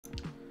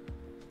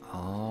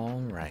All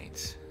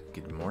right.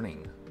 Good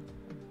morning.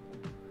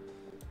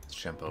 Let's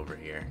jump over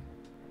here.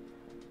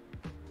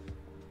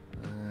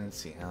 Let's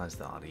see, how is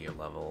the audio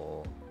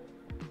level?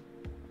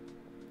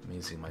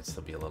 Music might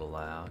still be a little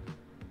loud.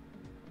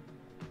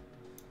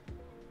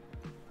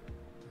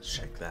 Let's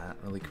check that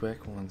really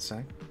quick. One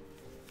sec.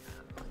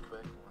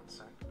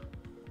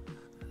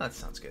 That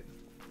sounds good.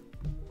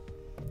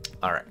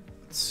 All right.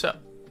 So,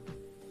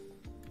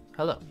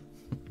 hello.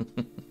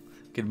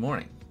 Good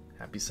morning.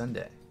 Happy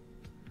Sunday.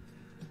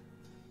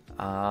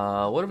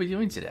 What are we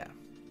doing today?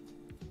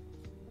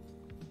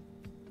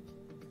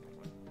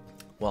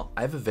 Well,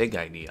 I have a vague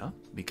idea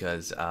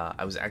because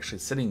I was actually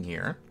sitting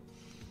here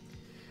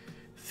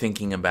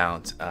thinking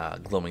about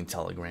Glowing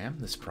Telegram,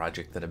 this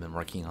project that I've been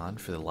working on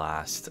for the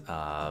last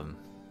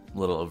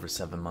little over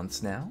 7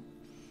 months now.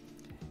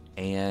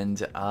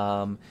 And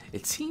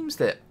it seems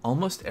that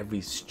almost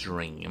every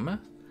stream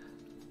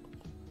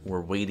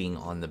we're waiting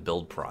on the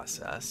build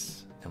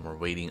process, and we're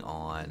waiting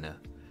on,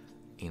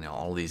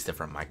 all these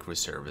different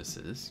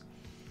microservices.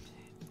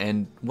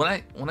 And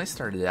when I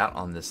started out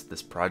on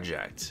this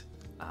project,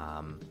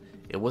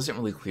 it wasn't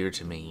really clear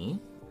to me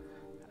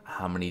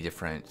how many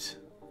different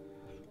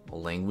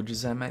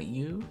languages I might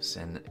use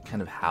and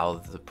kind of how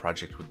the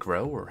project would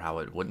grow or how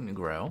it wouldn't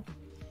grow.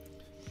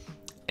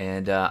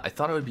 And I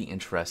thought it would be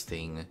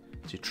interesting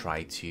to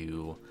try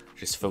to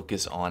just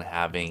focus on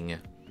having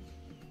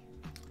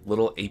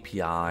little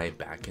API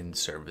backend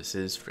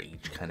services for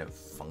each kind of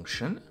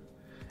function.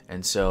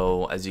 And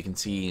so, as you can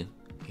see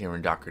here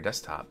in Docker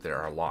Desktop, there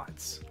are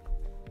lots.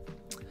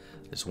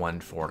 There's one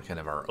for kind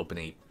of our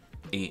OpenAI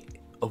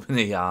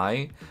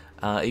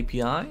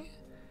API.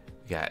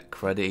 We got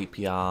CRUD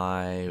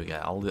API. We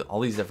got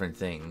all these different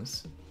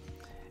things,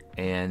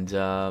 and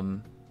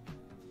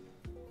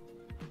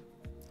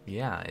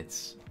yeah,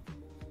 it's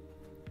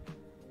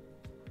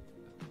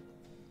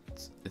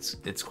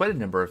quite a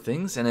number of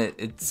things, and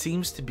it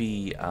seems to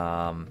be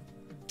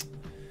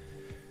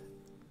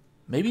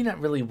maybe not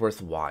really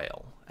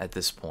worthwhile at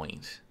this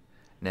point.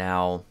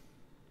 Now,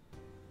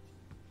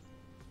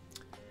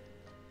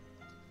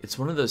 it's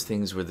one of those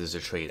things where there's a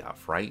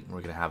trade-off, right?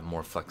 We're going to have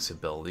more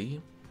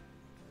flexibility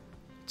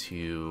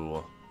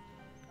to...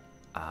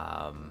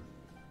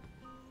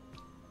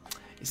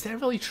 is that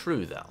really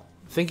true, though?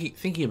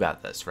 Thinking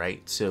about this,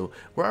 right? So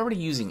we're already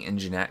using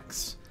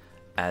Nginx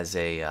as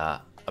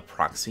a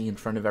proxy in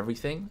front of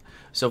everything.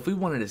 So if we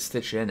wanted to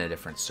stitch in a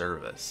different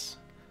service,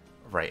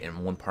 right,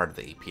 in one part of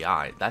the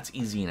API, that's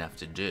easy enough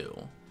to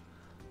do,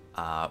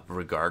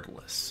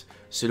 regardless.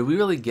 So do we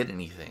really get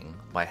anything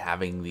by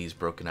having these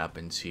broken up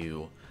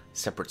into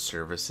separate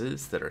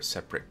services that are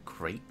separate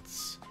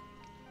crates?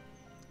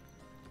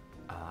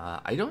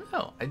 I don't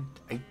know.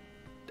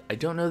 I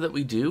don't know that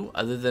we do,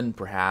 other than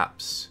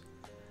perhaps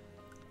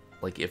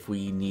like if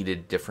we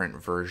needed different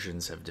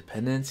versions of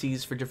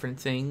dependencies for different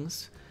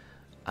things.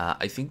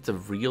 I think the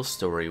real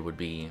story would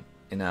be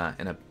in a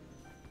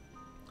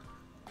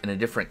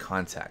different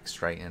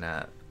context, right?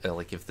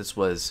 Like if this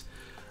was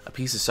a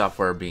piece of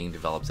software being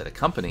developed at a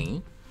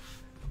company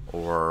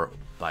or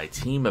by a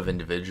team of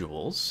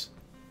individuals,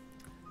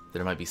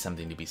 there might be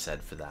something to be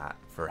said for that,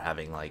 for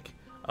having like,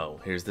 oh,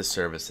 here's this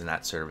service and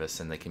that service,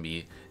 and they can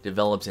be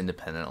developed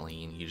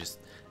independently, and you just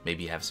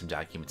maybe have some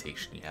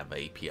documentation, you have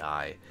an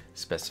API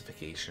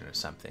specification or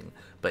something.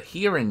 But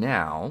here and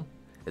now,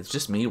 it's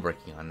just me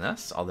working on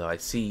this, although I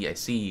see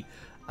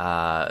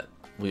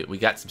we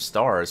got some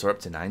stars. We're up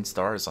to 9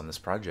 stars on this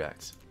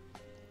project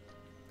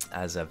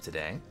as of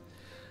today.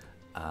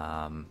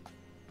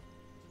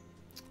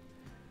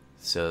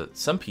 So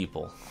some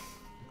people,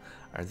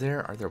 are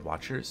there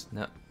watchers?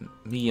 No,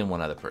 me and one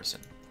other person.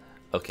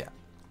 Okay.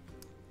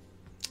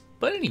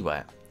 But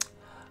anyway,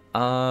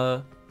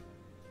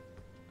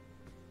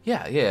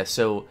 yeah.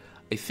 So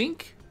I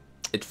think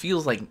it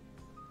feels like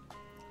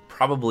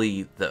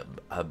probably the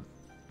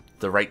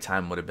right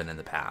time would have been in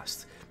the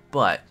past,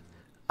 but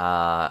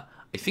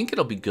I think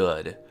it'll be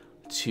good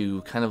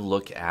to kind of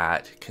look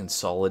at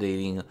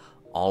consolidating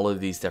all of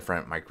these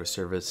different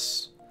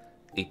microservice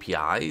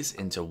APIs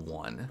into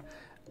one.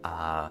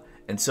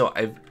 And so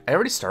I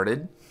already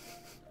started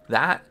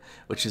that,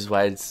 which is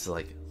why it's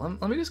like,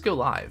 let me just go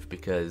live,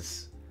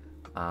 because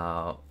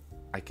I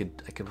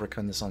could work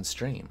on this on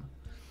stream.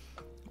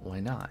 Why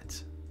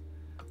not?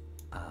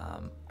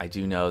 I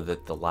do know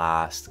that the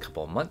last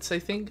couple of months, I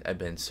think, I've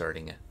been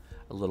starting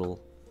a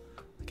little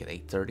like at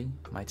 8:30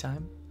 my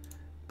time.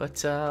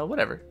 But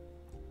whatever.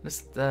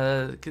 Just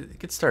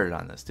get started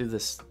on this. Do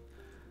this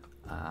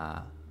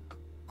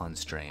on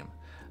stream.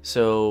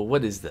 So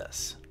what is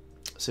this?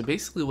 So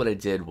basically what I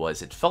did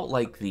was, it felt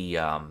like the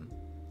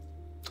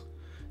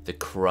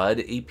CRUD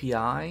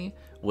API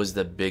was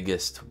the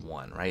biggest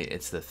one, right?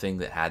 It's the thing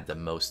that had the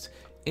most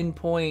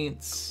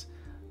endpoints,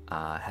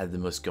 had the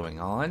most going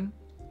on.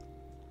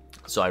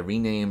 So I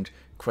renamed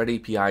CRUD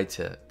API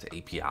to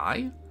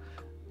API.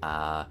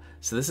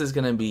 So this is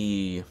going to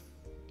be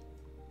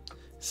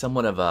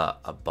somewhat of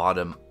a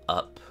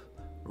bottom-up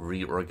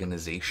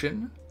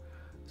reorganization.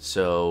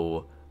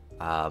 So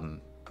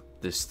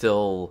there's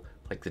still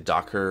like the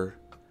Docker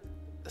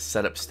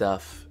setup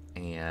stuff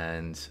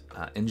and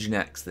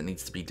Nginx that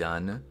needs to be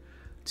done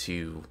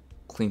to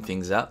clean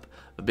things up.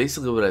 But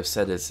basically what I've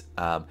said is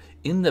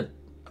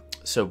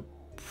so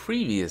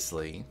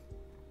previously,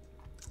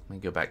 let me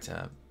go back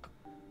to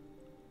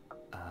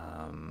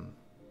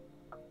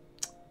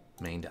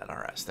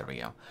main.rs. There we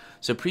go.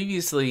 So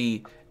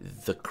previously,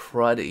 the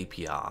CRUD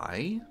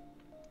API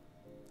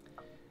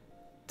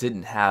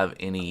didn't have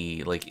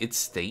any, like, its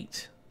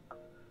state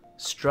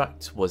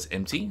struct was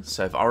empty.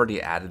 So I've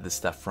already added the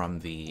stuff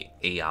from the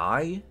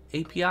AI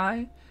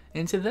API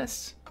into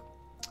this.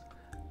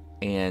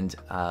 And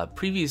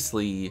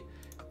previously,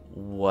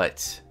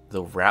 what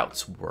the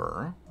routes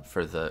were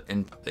for the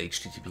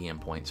HTTP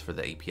endpoints for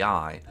the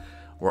API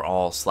were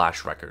all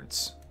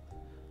 /records.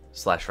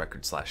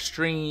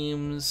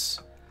 /record/streams,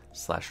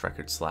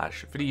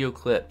 /record/video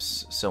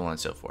clips, so on and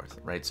so forth,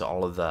 right? So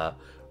all of the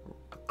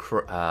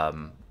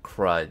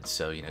CRUD,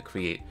 so, you know,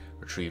 create,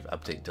 retrieve,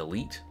 update,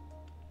 delete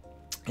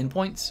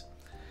endpoints.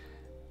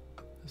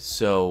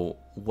 So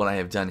what I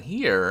have done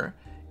here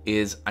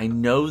is I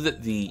know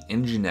that the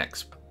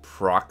Nginx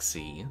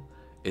proxy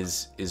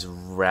is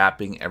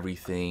wrapping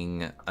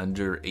everything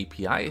under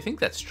API. I think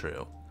that's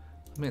true.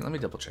 Let me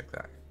double check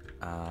that.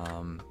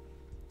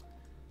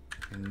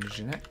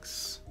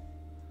 Nginx.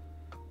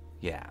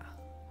 Yeah,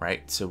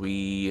 right. So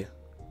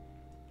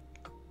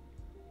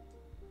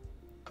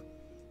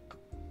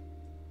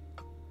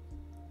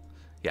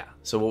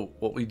so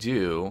what we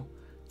do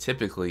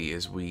typically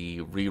is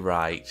we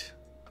rewrite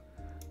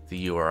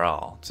the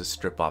URL to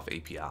strip off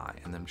API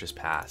and then just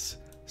pass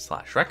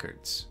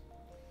 /records.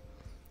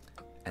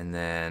 And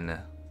then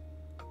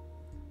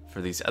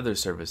for these other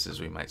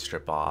services, we might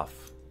strip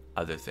off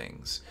other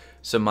things.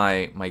 So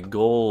my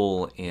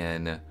goal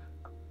in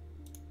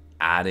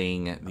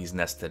adding these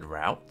nested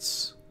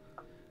routes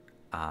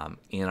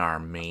in our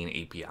main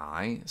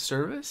API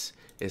service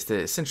is to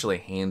essentially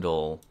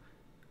handle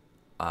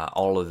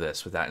all of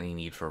this without any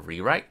need for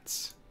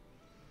rewrites.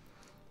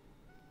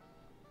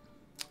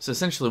 So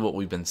essentially what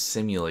we've been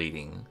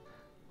simulating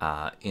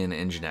in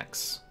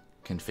Nginx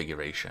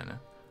configuration,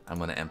 I'm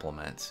going to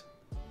implement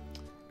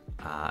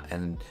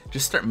and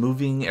just start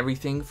moving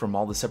everything from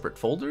all the separate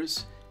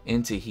folders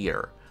into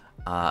here.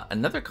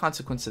 Another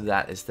consequence of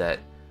that is that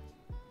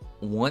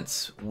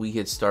once we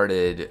had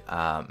started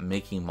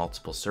making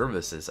multiple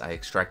services, I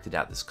extracted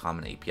out this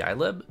common API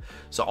lib.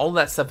 So all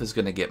that stuff is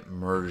going to get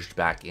merged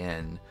back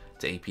in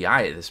to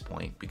API at this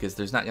point because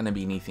there's not going to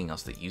be anything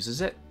else that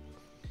uses it.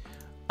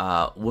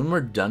 When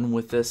we're done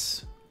with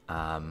this,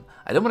 I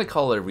don't want to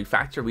call it a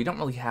refactor. We don't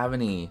really have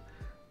any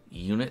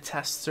unit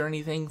tests or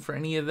anything for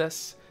any of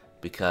this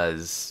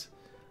because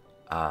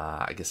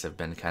I guess I've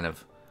been kind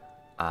of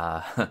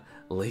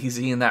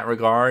lazy in that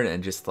regard,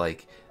 and just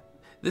like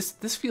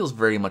this feels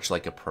very much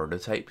like a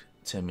prototype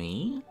to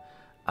me,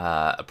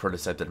 a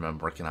prototype that I've been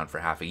working on for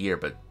half a year,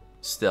 but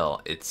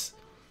still, it's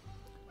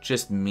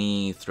just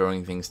me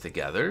throwing things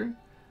together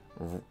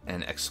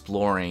and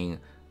exploring,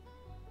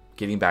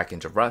 getting back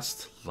into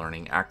Rust,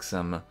 learning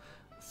Axum,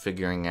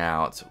 figuring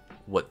out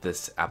what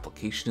this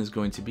application is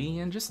going to be,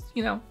 and just,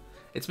 you know,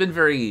 it's been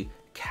very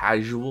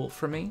casual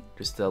for me,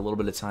 just a little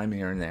bit of time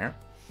here and there.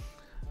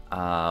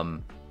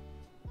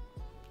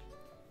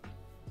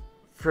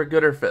 For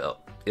good or for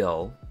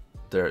ill,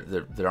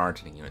 there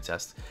aren't any unit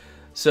tests.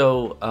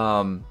 So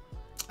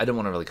I don't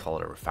want to really call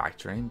it a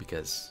refactoring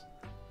because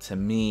to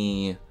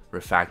me,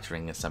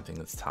 refactoring is something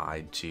that's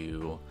tied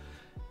to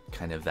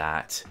kind of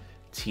that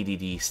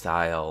TDD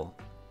style,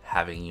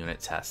 having unit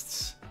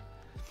tests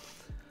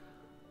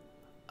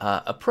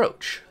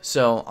approach.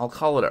 So I'll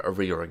call it a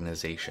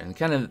reorganization.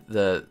 Kind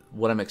of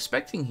what I'm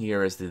expecting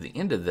here is that at the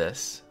end of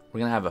this, we're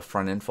going to have a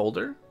front end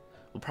folder.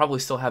 We'll probably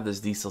still have this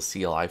diesel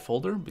CLI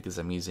folder because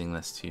I'm using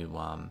this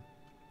to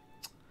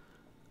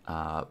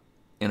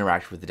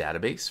interact with the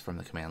database from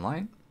the command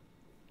line.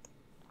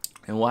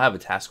 And we'll have a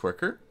task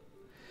worker.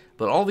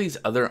 But all these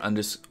other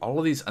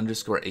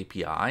underscore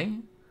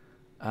API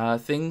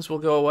things will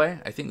go away.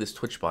 I think this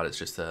TwitchBot is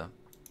just a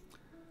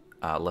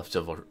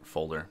leftover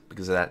folder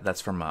because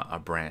that's from a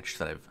branch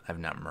that I've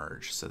not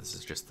merged. So this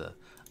is just the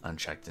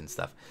unchecked and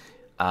stuff.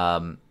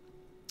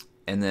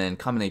 And then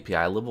common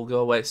API lib will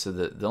go away. So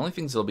the only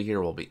things that'll be here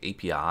will be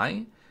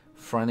API,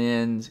 front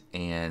end,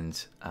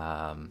 and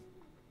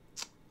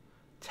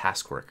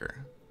task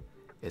worker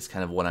is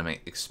kind of what I'm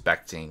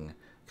expecting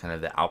kind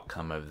of the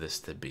outcome of this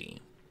to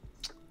be.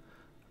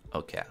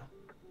 Okay.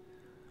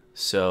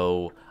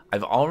 So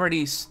I've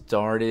already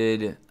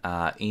started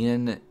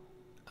in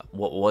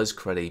what was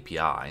CRUD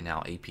API, now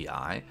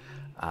API.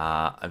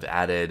 I've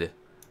added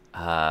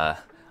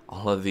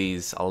all of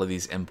these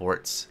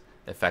imports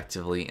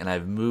effectively, and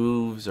I've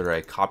moved, or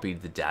I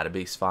copied the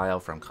database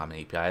file from Common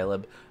API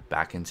Lib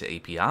back into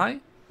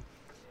API.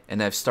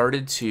 And I've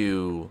started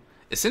to,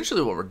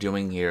 essentially what we're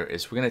doing here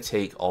is we're going to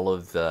take all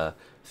of the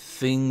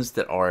things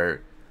that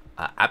are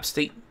app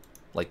state,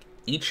 like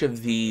each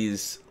of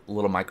these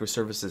little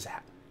microservices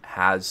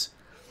has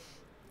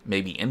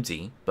maybe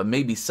empty, but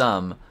maybe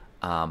some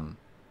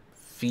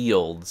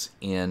fields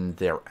in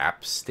their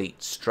app state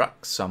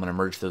struct. So I'm going to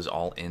merge those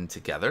all in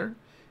together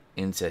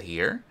into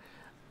here.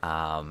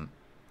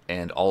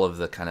 And all of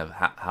the kind of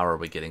how are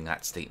we getting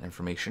that state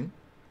information.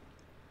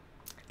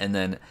 And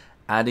then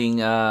adding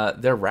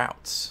their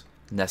routes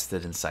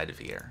nested inside of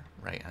here,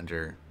 right,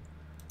 under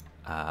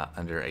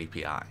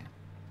API.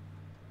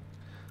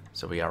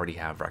 So we already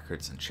have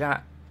records in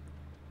chat.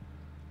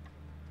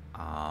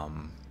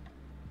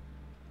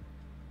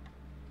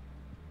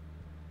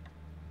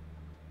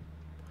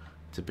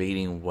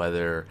 Debating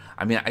whether,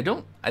 I mean, I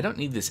don't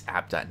need this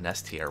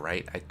app.nest here,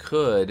 right? I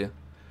could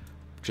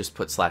just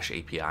put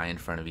 /API in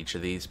front of each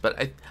of these, but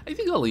I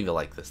think I'll leave it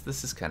like this.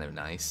 This is kind of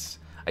nice.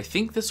 I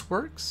think this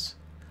works.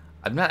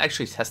 I've not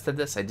actually tested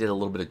this. I did a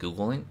little bit of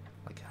Googling,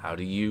 like how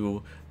do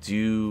you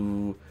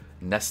do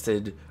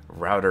nested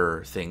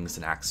router things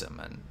in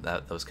Axum, and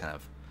that was kind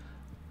of,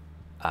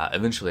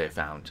 eventually I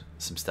found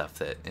some stuff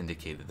that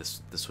indicated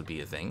this would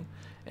be a thing.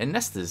 And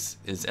Nest is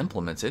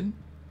implemented,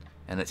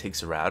 and it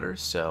takes a router,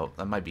 so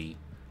that might be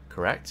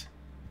correct.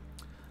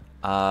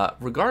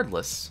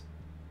 Regardless,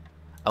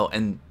 oh,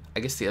 and I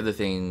guess the other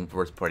thing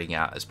worth pointing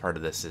out as part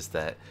of this is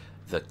that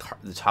the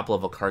top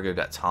level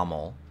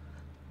cargo.toml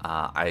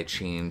I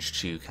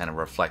changed to kind of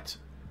reflect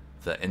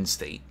the end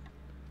state,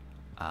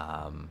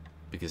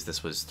 because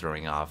this was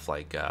throwing off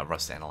like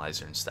Rust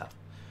Analyzer and stuff,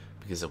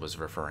 because it was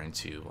referring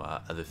to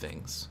other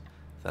things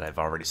that I've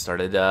already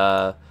started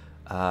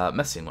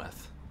messing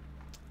with.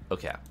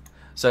 Okay,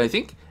 so I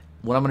think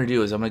what I'm going to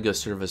do is I'm going to go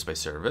service by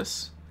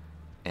service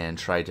and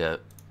try to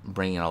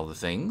bring in all the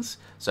things.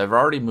 So I've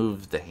already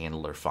moved the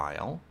handler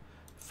file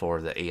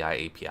for the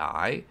AI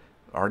API,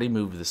 already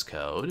moved this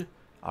code,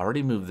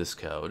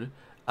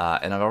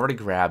 and I've already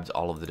grabbed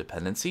all of the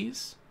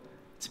dependencies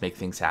to make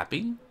things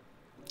happy.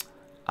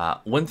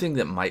 One thing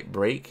that might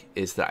break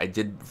is that I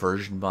did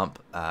version bump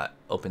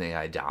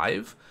OpenAI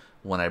Dive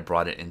when I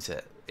brought it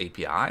into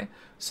API,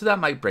 so that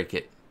might break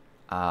it.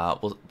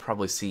 We'll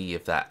probably see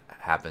if that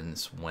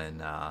happens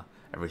when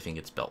everything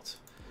gets built.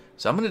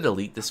 So I'm going to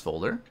delete this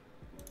folder.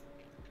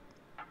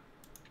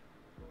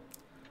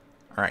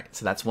 All right,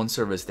 so that's one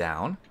service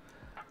down.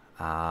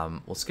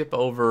 We'll skip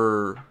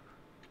over.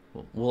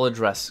 We'll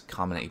address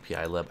common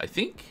API lib. I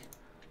think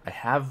I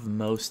have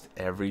most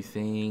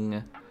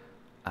everything.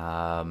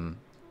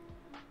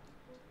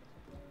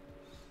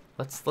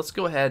 Let's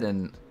go ahead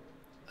and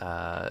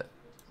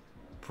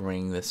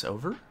bring this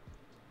over.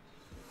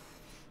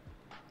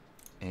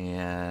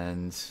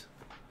 And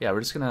yeah,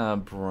 we're just gonna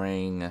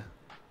bring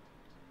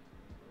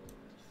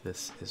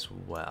this as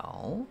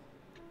well.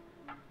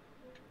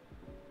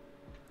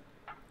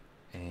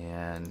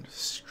 And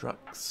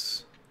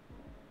structs.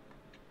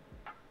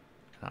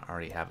 I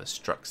already have a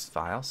structs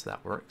file, so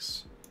that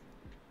works.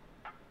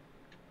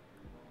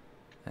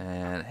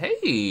 And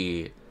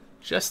hey,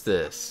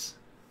 Justice.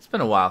 It's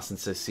been a while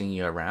since I've seen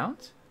you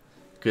around.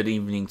 Good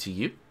evening to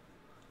you.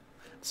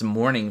 It's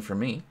morning for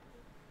me.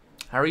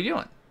 How are you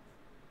doing?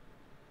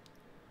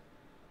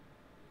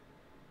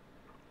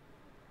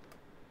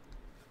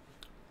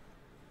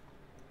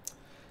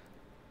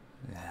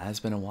 It has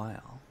been a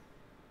while.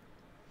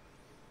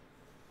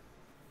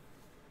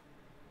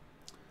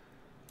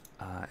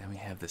 And we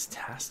have this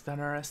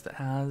task.rs that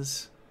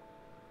has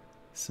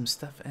some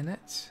stuff in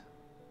it.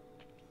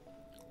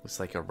 Looks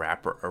like a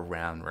wrapper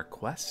around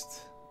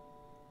request.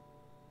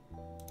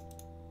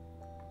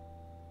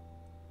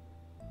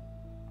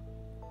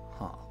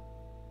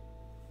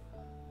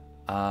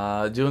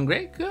 Huh. Doing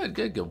great.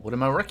 Good. What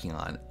am I working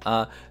on?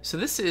 So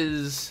this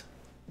is...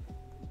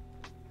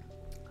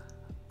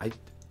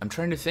 I'm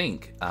trying to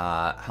think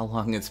how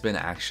long it's been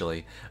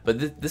actually.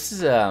 But this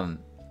is a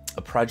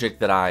project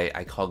that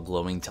I call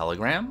Glowing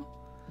Telegram.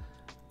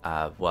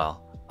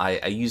 Well,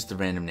 I used the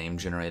random name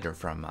generator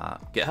from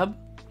GitHub,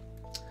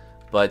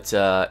 but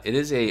it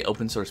is a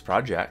open source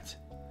project,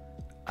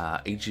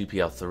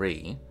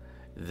 HGPL3,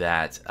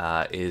 that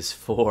is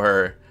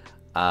for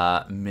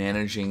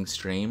managing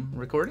stream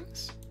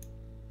recordings.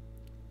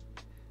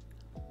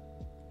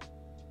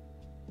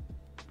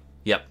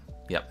 Yep,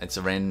 it's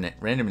a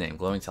random name,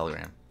 Glowing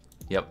Telegram.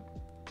 Yep.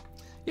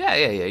 Yeah.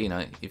 You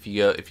know, if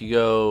you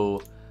go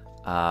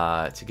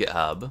to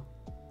GitHub,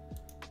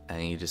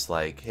 and you just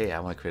like, hey,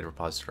 I want to create a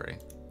repository,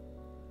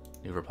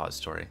 new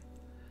repository,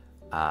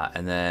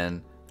 and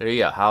then there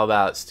you go. How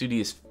about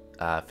Studious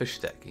Fish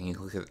Stick? And you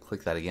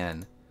click that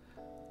again,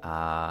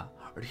 or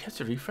do you have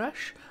to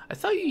refresh? I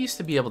thought you used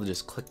to be able to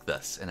just click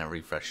this and it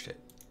refreshed it.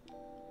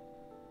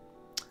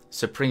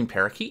 Supreme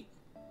Parakeet?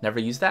 Never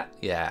used that?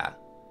 Yeah.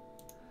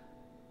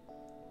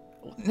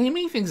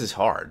 Naming things is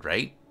hard,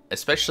 right?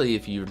 Especially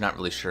if you're not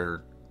really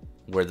sure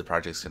where the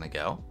project's gonna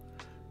go.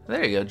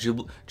 There you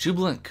go.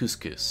 Jubilant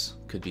Couscous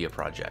could be a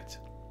project.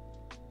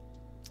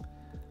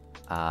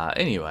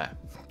 Anyway,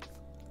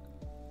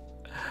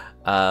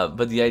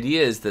 but the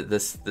idea is that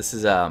this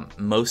is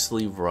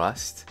mostly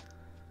Rust.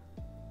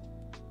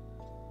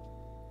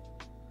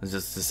 Is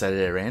this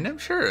decided at random?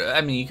 Sure.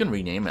 I mean, you can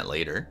rename it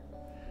later.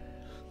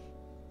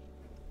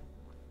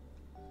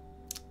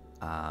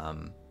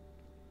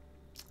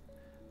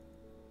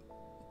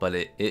 but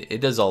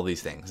it does all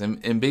these things.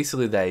 And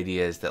basically the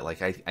idea is that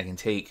like I can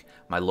take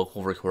my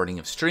local recording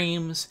of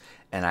streams,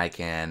 and I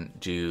can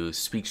do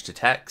speech to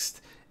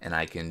text, and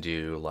I can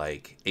do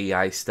like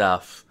AI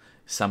stuff,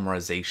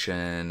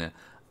 summarization,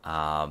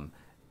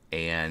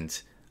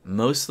 and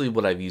mostly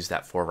what I've used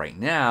that for right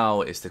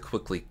now is to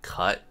quickly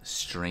cut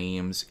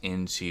streams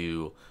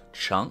into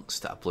chunks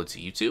to upload to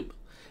YouTube,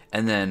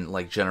 and then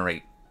like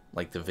generate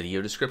like the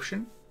video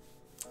description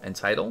and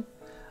title.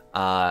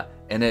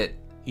 And it,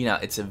 you know,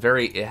 it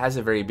has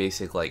a very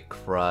basic like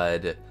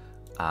CRUD,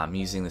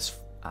 using this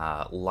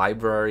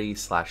library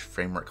 /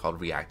 framework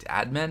called React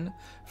Admin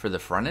for the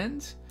front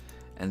end.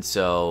 And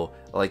so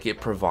like it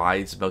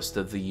provides most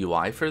of the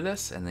UI for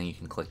this, and then you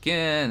can click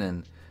in,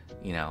 and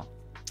you know,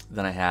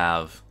 then I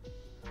have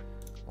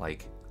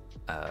like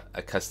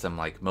a custom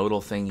like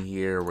modal thing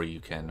here where you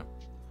can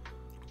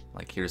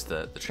like, here's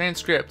the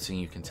transcript, and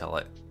you can tell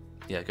it,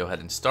 yeah, go ahead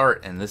and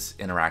start. And this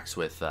interacts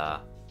with I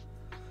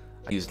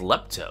used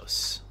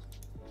Leptos.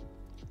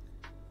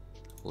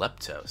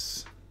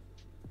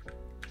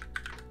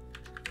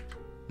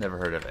 Never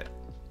heard of it.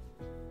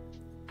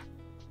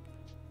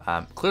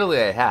 Clearly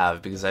I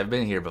have, because I've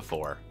been here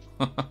before.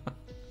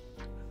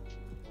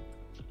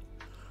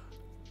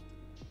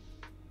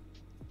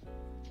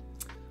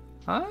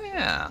 Oh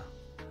yeah.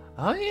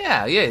 Oh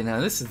yeah, yeah,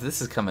 no, this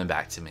is coming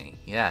back to me.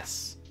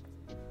 Yes.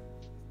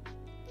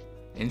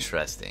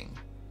 Interesting.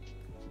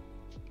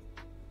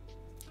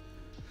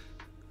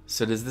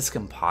 So does this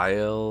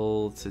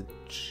compile to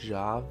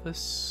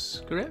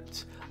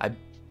JavaScript?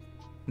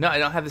 No, I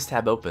don't have this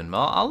tab open.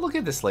 Well, I'll look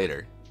at this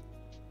later.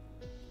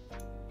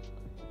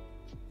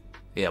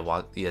 Yeah,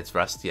 well, yeah, it's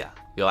Rust, yeah.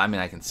 Yo, I mean,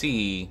 I can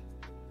see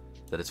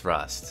that it's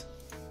Rust.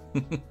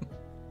 It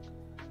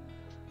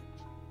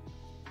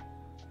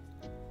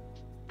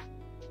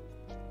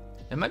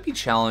might be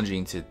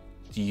challenging to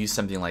use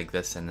something like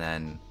this and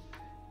then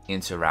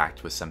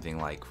interact with something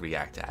like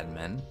React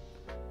Admin.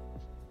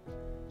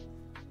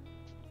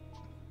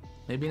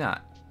 Maybe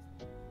not.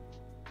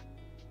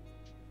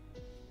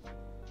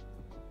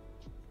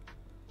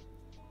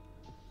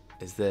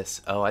 Is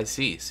this... Oh, I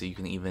see. So you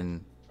can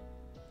even...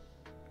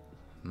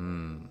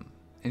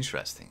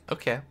 Interesting.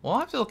 Okay, well, I'll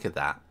have to look at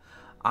that.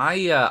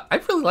 I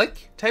really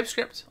like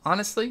TypeScript,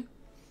 honestly.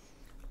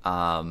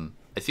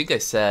 I think I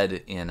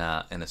said in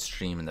a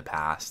stream in the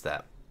past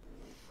that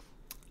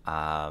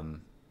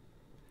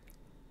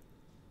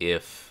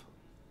if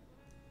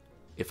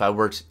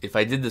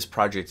I did this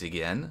project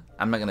again,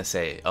 I'm not gonna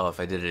say, oh, if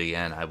I did it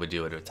again, I would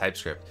do it with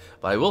TypeScript,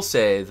 but I will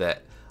say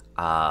that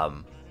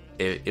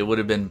it would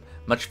have been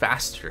much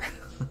faster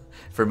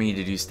for me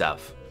to do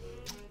stuff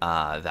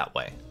that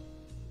way.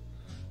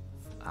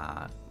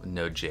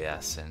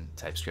 Node.js and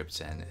TypeScript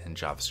and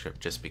JavaScript,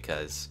 just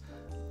because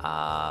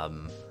I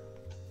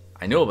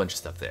know a bunch of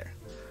stuff there.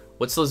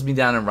 What slows me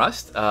down in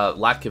Rust?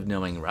 Lack of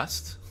knowing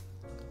Rust.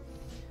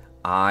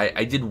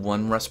 I did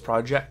one Rust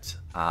project.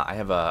 I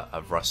have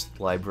a Rust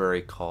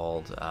library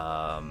called... it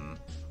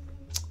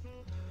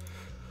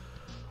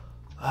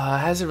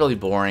has a really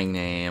boring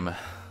name.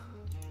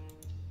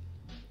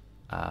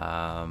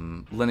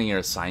 Linear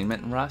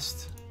assignment in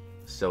Rust.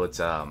 So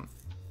it's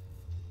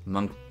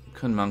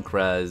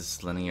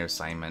Munkrez linear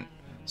assignment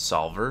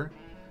solver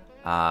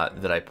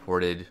that I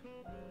ported.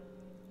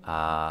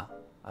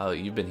 Oh,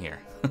 you've been here.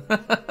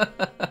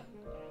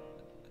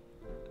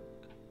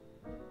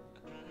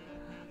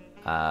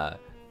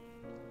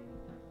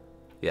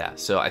 Yeah,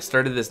 so I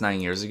started this 9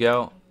 years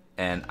ago,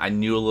 and I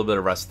knew a little bit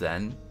of Rust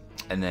then,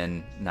 and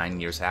then 9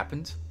 years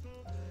happened.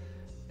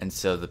 And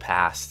so the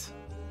past,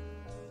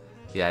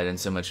 yeah, I did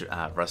so much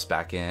Rust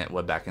backend,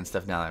 web backend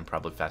stuff now that I'm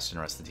probably faster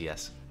than Rust and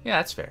TS. Yeah,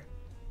 that's fair.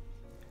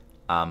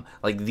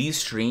 Like these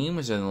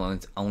streams are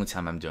the only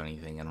time I'm doing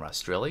anything in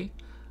Rust, really.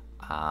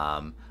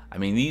 I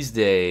mean, these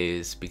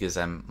days, because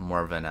I'm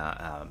more of in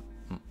a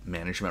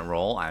management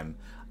role, I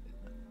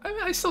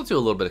still do a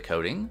little bit of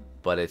coding,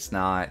 but it's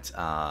not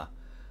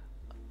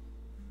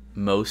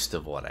most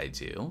of what I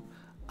do.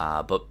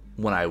 But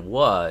when it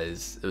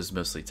was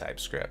mostly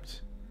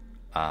TypeScript.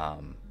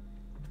 So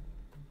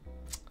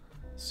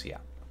yeah.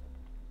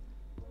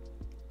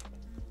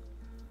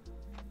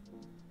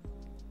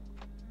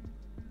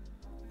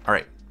 All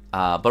right.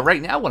 But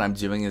right now what I'm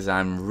doing is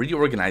I'm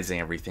reorganizing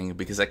everything,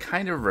 because I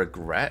kind of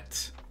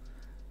regret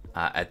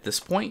at this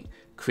point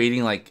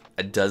creating like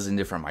a dozen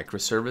different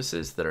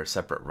microservices that are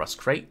separate Rust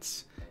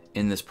crates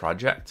in this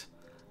project.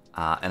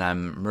 And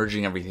I'm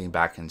merging everything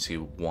back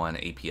into one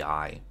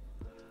API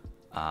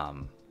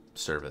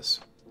service.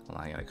 Hold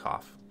on, I gotta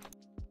cough.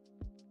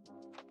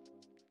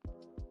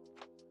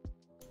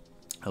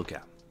 Okay.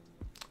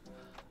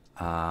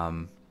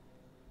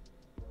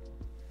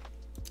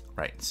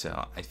 Right,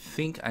 so I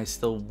think I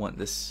still want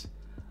this.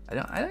 I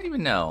don't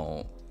even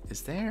know.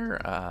 Is there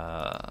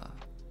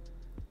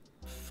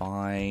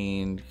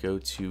find go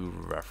to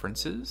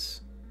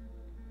references?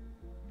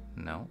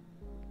 No.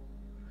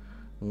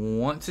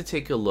 Want to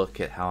take a look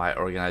at how I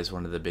organize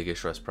one of the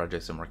biggest Rust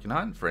projects I'm working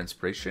on for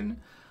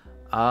inspiration?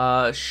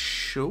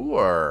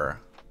 Sure.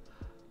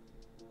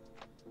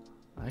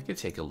 I could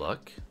take a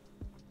look.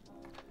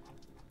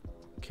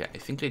 Okay, I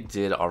think I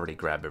did already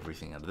grab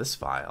everything out of this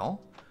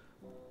file.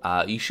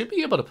 You should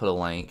be able to put a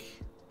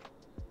link.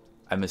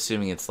 I'm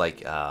assuming it's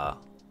like,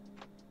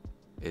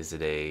 is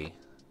it a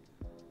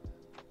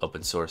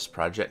open source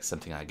project,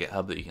 something on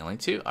GitHub that you can link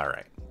to? All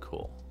right,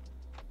 cool.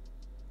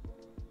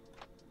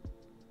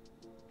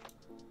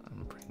 I'm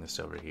gonna bring this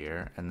over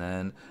here, and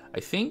then I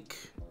think,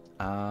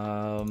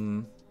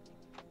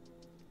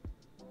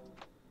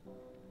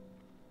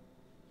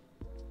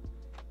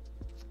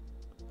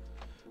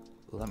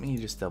 let me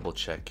just double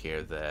check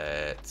here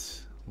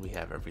that we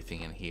have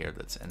everything in here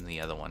that's in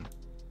the other one.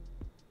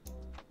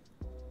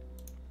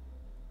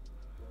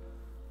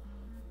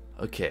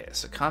 Okay,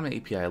 so Common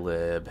API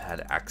lib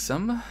had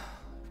Axum.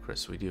 Of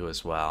course we do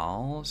as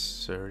well.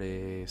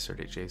 Serde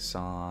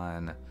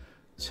JSON,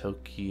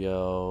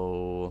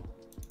 Tokyo.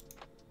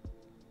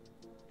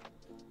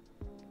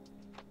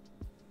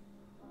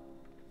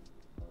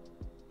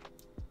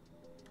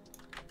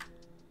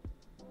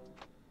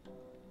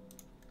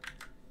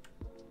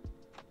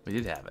 We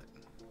did have it.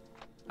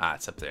 Ah,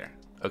 it's up there.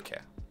 Okay.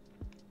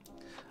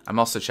 I'm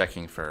also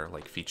checking for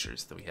like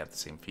features that we have the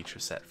same feature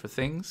set for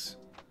things.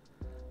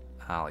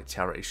 Like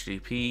Tower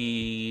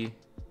HTTP.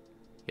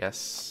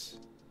 Yes.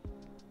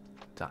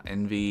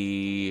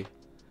 .env.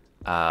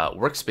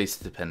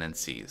 Workspace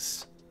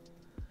dependencies.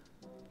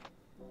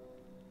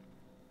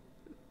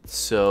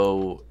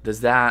 So does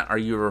that, are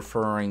you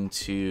referring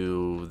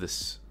to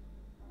this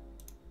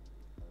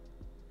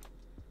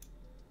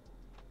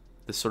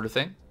sort of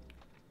thing?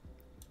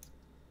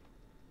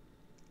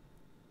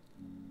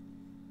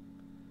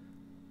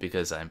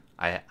 Because I'm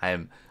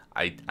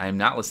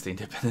not listing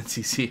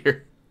dependencies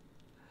here.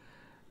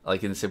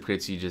 Like in the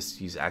scripts, you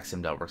just use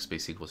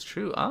axum.workspace equals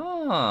true.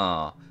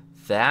 Oh,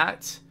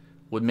 that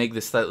would make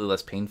this slightly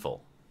less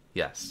painful.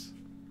 Yes.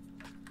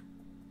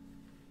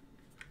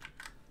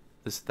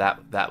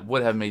 That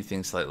would have made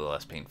things slightly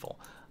less painful.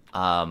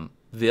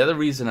 The other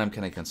reason I'm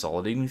kind of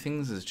consolidating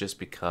things is just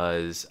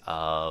because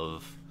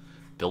of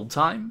build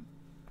time.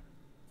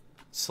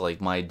 So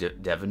like my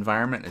dev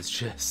environment is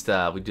just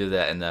we did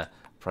that in the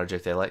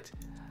project I liked.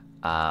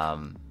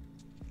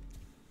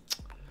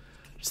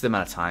 Just the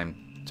amount of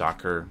time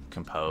Docker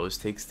Compose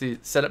takes to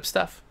set up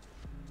stuff.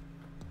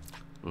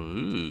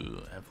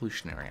 Ooh,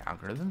 evolutionary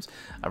algorithms.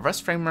 A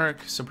Rust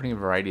framework supporting a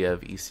variety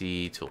of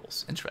EC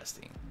tools.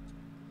 Interesting.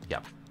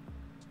 Yep.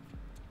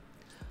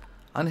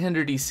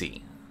 Unhindered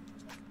EC.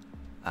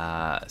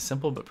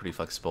 Simple but pretty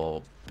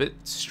flexible bit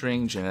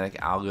string genetic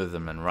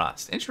algorithm in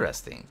Rust.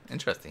 Interesting.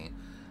 Interesting.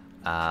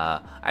 I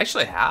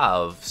actually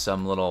have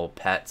some little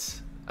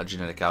pet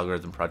genetic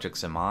algorithm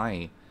projects in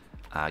my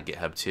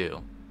GitHub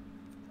too.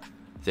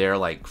 They're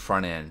like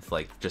front end,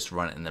 like just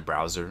run it in the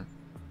browser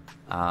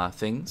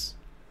things,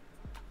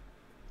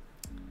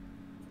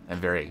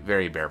 and very,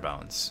 very bare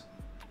bones.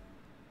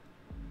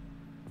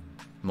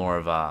 More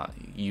of a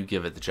you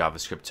give it the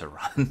JavaScript to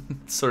run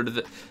sort of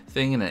the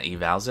thing, and it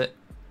evals it.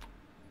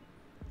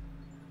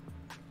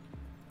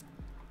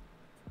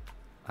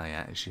 Oh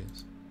yeah,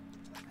 issues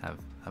have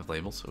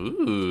labels.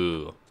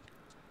 Ooh,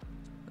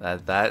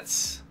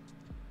 that's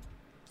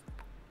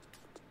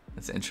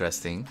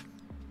interesting.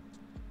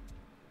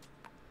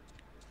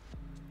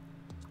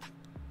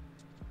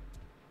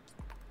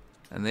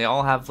 And they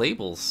all have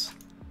labels.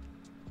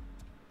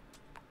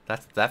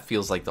 That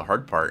feels like the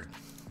hard part.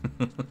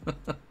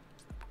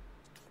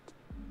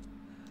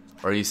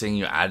 Or are you saying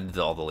you added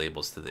all the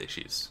labels to the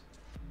issues?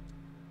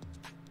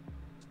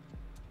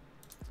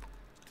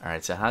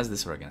 Alright, so how's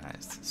this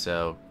organized?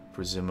 So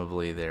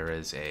presumably there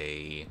is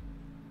a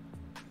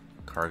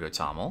cargo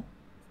toml,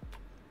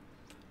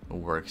 a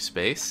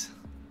workspace,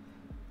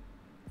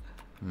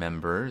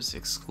 members,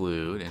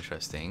 exclude,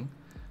 interesting,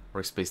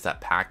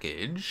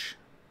 workspace.package.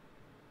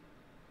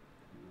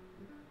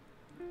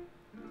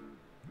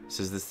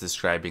 So is this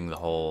describing the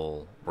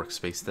whole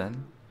workspace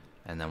then?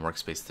 And then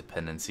workspace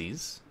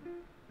dependencies.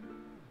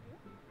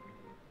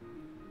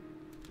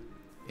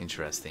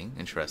 Interesting,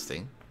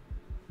 interesting.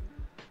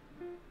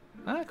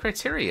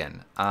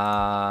 Criterion.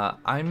 My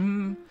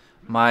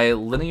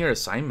linear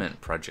assignment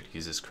project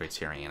uses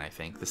Criterion, I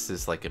think. This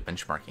is like a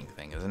benchmarking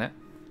thing, isn't it?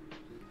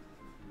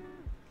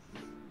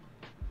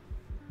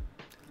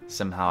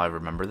 Somehow I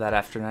remember that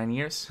after 9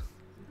 years.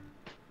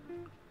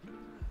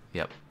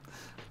 Yep.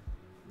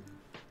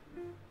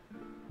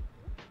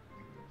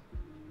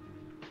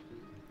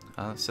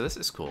 So this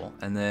is cool.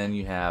 And then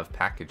you have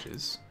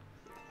packages.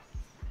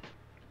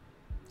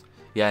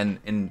 Yeah,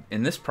 and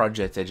in this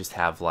project, I just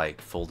have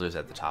like folders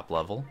at the top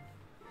level.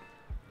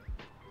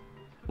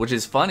 Which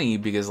is funny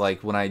because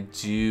like when I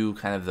do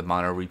kind of the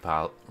mono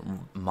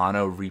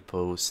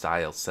repo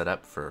style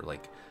setup for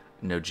like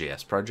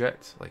Node.js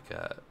project, like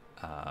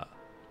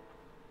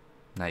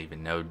not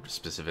even Node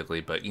specifically,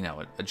 but you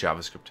know, a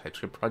JavaScript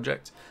TypeScript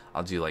project,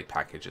 I'll do like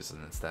packages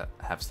and then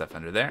have stuff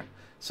under there.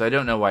 So I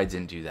don't know why I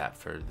didn't do that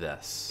for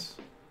this.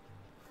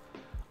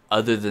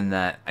 Other than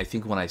that, I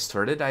think when I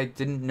started, I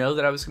didn't know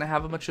that I was going to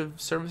have a bunch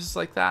of services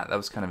like that. That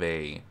was kind of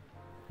a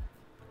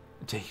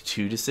day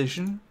two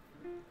decision.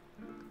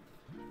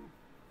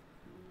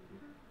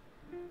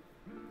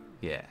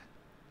 Yeah.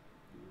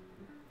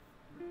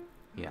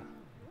 Yeah.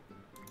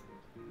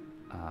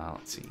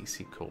 Let's see,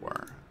 EC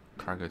core,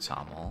 cargo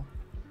toml,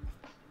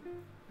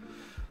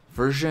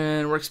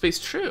 version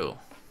workspace true.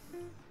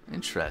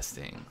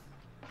 Interesting.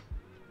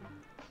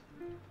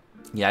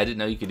 Yeah, I didn't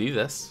know you could do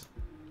this.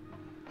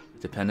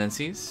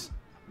 Dependencies.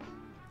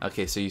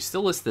 Okay, so you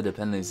still list the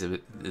dependencies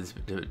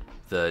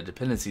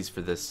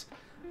for this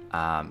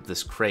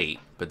this crate,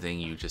 but then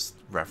you just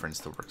reference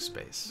the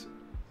workspace.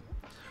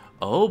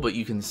 Oh, but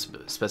you can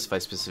specify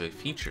specific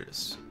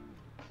features.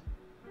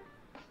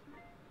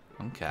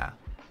 Okay.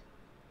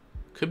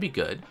 Could be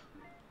good.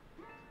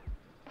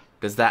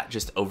 Does that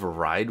just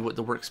override what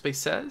the workspace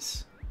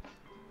says?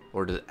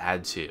 Or does it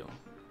add to?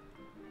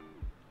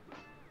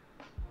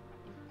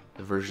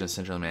 The version is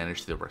centrally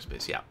managed through the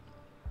workspace. Yeah.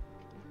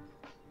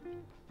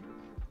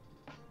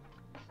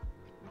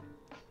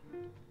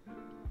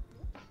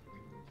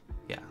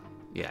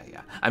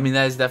 Yeah. I mean,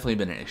 that has definitely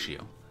been an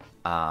issue.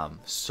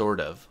 Sort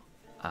of.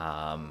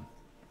 I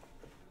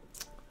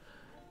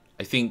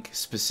think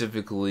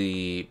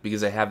specifically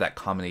because I have that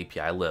common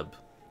API lib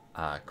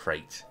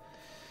crate.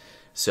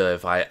 So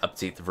if I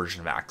update the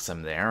version of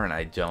Axum there and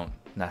I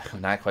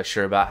not quite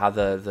sure about how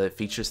the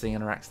features thing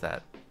interacts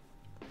that.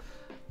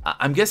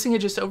 I'm guessing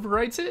it just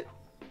overrides it.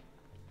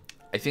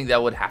 I think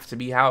that would have to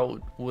be how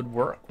it would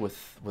work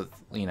with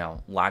you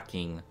know,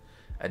 lacking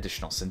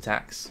additional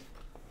syntax.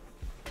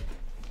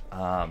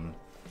 But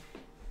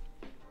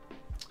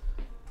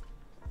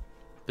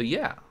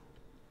yeah,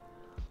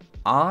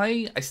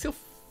 I still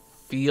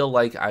feel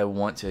like I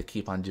want to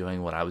keep on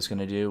doing what I was going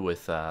to do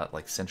with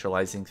like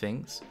centralizing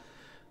things,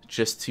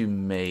 just to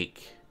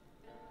make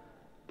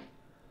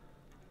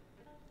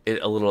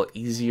it a little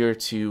easier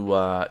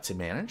to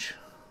manage.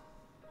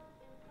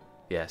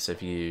 Yeah, so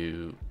if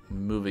you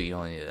move it, you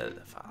only need to edit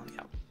the file.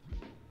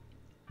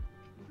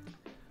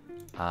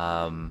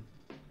 Yeah.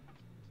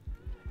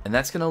 And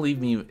that's going to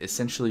leave me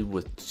essentially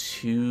with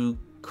 2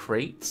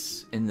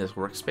 crates in this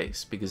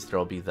workspace, because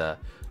there'll be the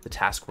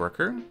task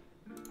worker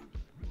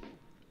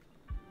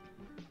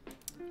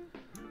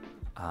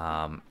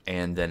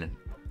and then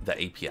the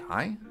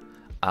API.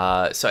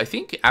 So I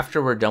think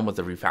after we're done with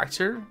the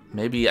refactor,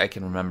 maybe I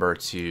can remember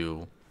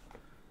to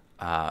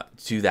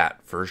do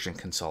that version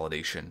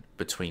consolidation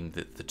between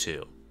the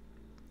two.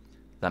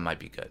 That might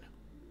be good.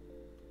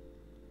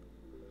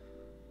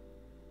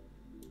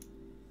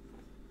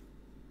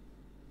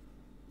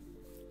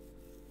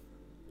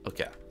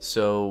 Okay,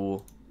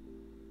 so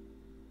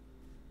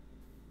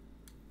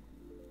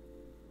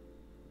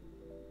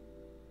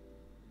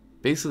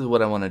basically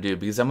what I want to do,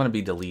 because I'm going to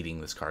be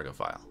deleting this cargo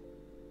file.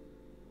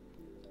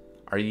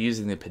 Are you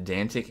using the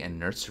pedantic and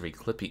nursery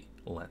Clippy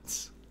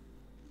lints?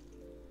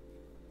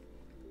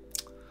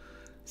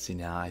 See,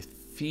 now I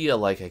feel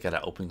like I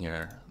gotta open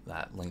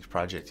that linked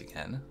project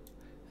again.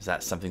 Is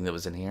that something that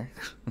was in here?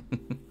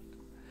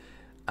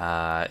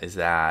 Is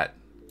there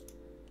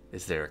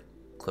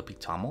Clippy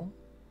toml?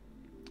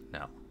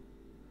 No.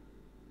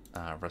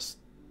 Rust.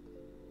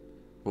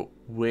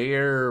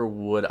 Where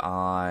would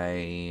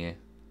I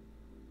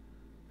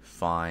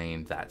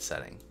find that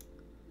setting?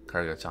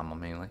 Cargo toml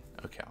mainly.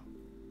 Okay.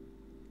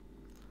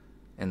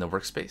 In the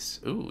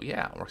workspace. Ooh,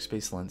 yeah,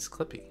 workspace lens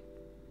Clippy.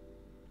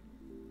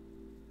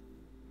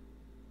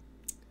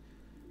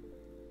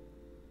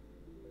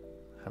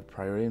 Have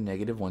priority of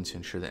 -1 to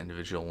ensure that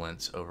individual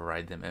lints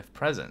override them if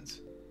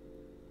present.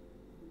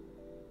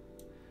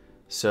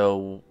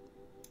 So,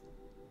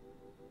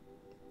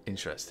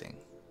 interesting.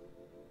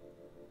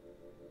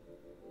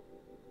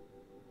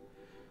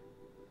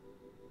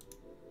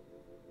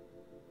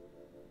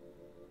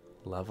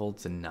 Level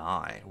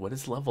deny. What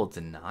does level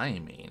deny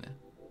mean?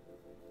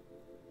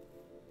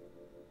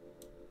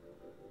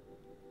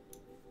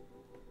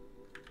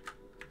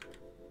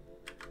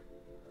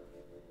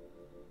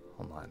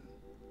 Hold on.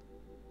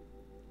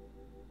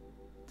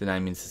 Deny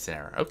means it's an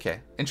error.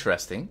 Okay,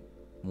 interesting.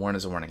 Warn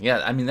is a warning. Yeah,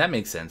 I mean, that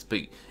makes sense.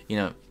 But, you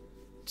know,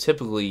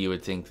 typically you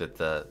would think that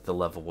the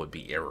level would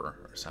be error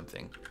or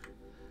something.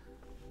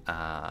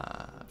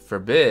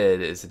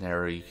 Forbid is an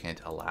error you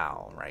can't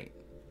allow, right?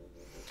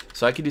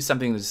 So I could do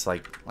something just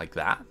like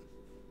that.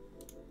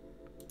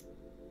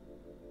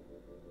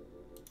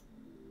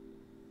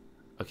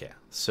 Okay,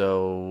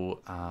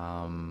 so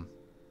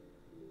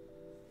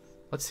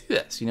let's do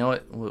this. You know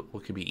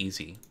what could be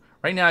easy?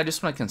 Right now, I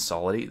just want to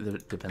consolidate the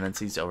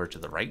dependencies over to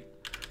the right.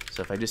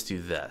 So if I just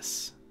do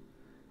this,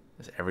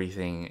 is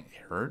everything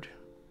errored?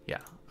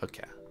 Yeah,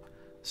 okay.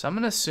 So I'm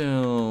going to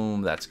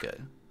assume that's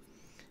good.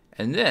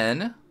 And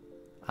then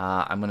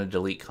I'm going to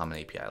delete common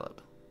API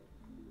lib.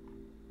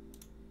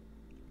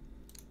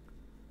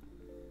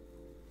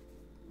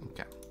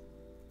 Okay.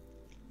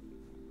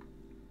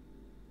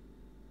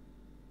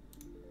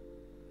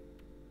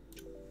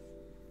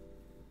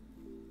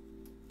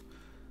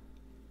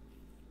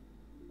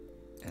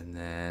 And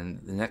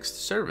then the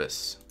next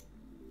service.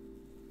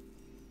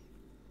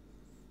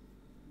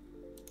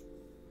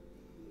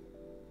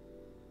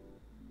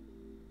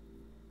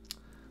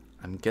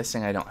 I'm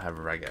guessing I don't have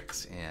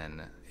regex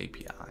in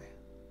API.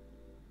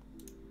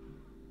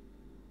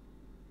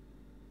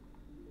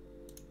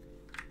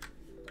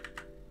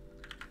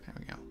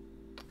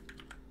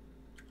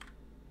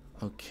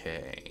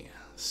 Okay,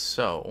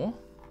 so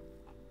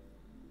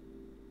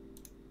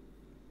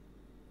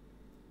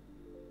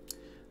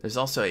there's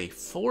also a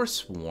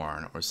force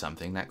warn or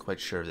something, not quite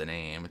sure of the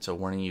name. It's a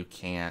warning you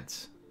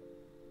can't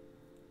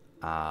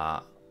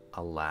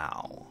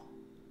allow.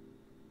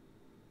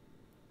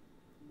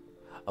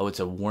 Oh, it's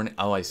a warning.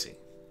 Oh, I see.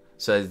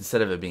 So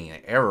instead of it being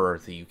an error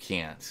that you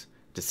can't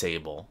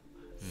disable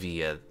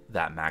via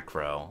that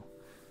macro,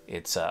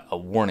 it's a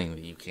warning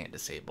that you can't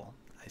disable.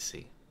 I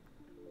see.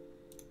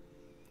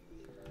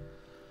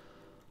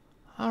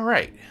 All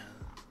right.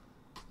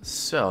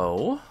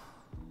 So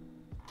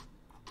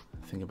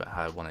think about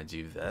how I want to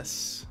do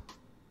this.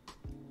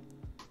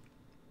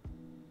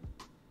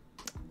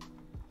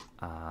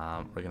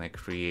 We're going to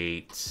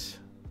create...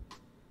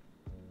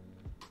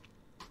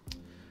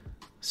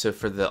 So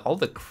for all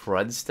the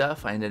CRUD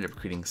stuff, I ended up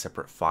creating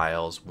separate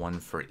files, one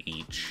for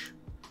each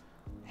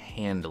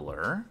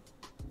handler.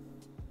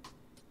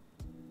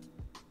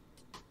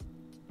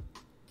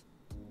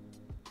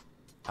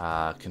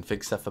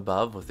 Config stuff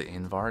above with the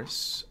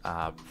invars.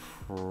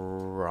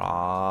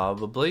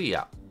 Probably,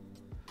 yeah.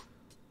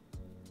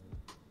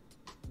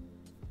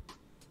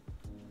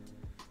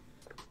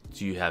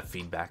 Do you have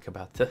feedback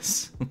about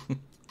this?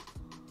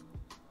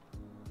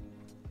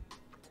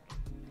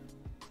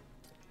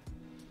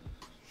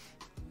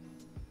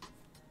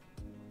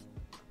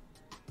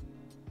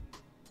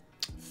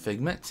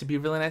 Figment to be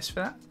really nice for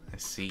that? I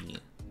see.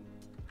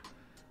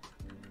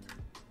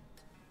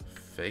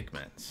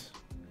 Figment.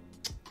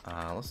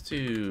 Let's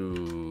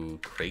do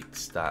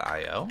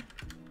crates.io.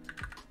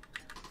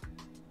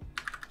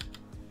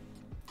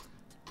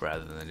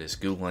 Rather than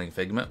just Googling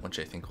Figment, which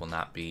I think will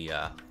not be...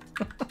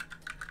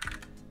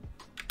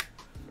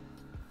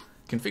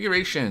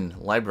 Configuration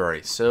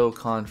library. So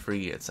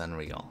con-free, it's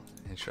unreal.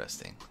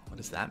 Interesting. What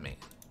does that mean?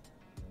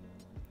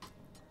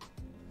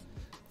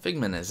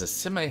 Figment is a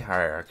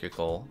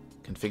semi-hierarchical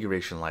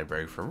configuration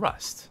library for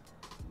Rust.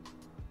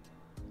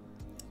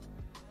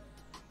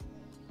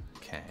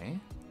 Okay.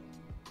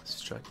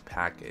 Struct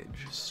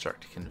package,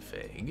 struct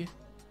config.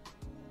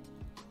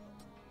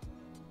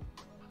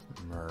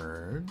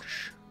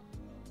 Merge.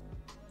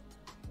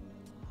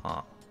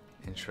 Huh.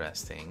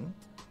 Interesting.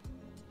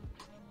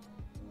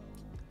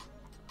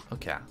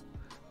 Okay.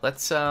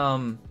 Let's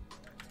go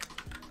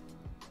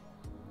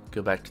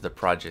back to the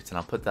project, and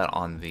I'll put that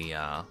on the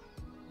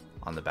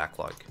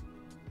backlog.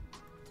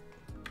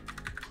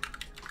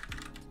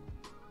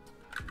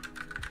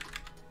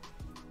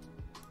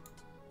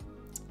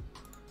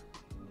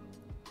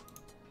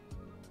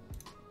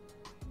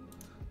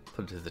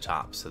 Put it to the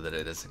top so that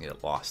it doesn't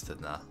get lost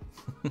in the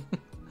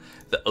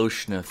the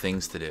ocean of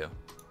things to do.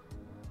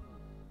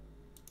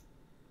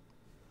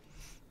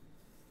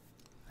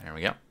 There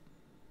we go.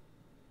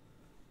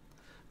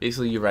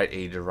 Basically, you write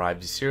a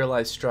derived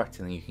deserialized struct,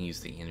 and then you can use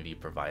the env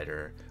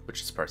provider,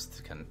 which is parts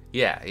to kind of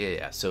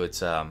yeah. So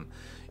it's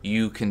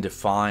you can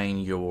define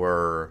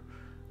your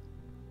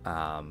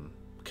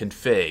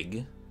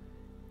config,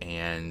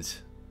 and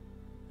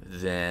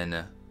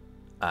then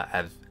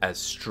as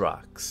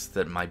structs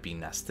that might be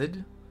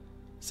nested,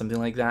 something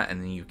like that,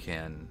 and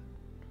then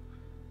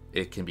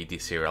it can be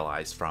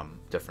deserialized from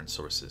different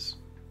sources.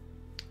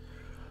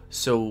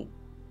 So,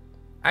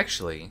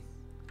 actually,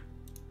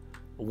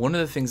 one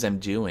of the things I'm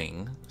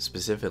doing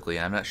specifically,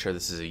 and I'm not sure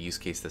this is a use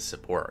case this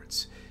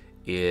supports,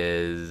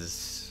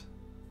 is,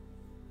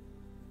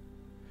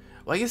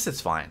 well, I guess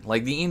it's fine.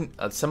 Like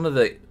some of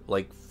the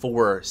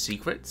for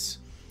secrets,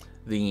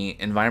 the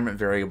environment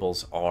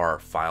variables are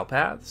file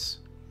paths,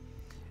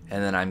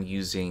 and then I'm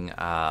using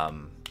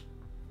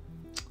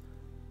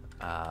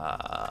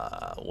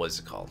what's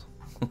it called?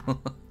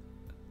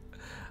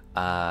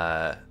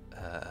 I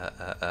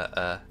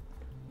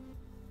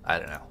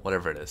don't know,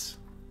 whatever it is.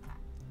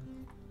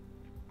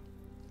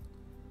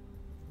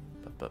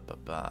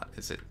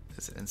 Is it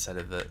inside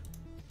of the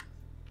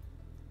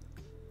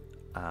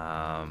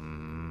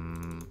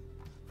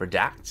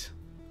redact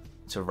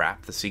to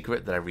wrap the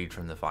secret that I read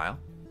from the file?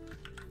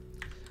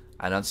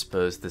 I don't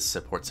suppose this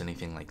supports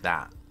anything like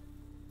that.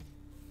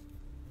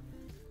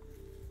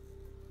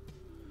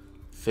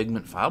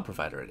 Figment file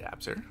provider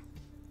adapter.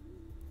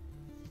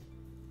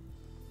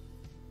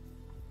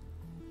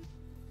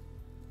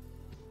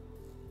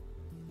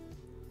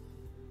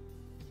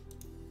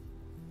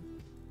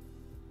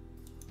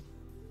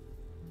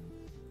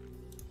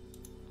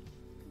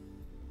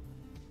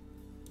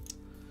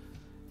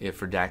 If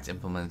redact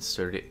implements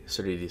sturdy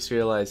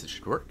deserialize, it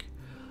should work.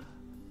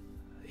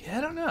 Yeah,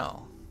 I don't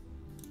know.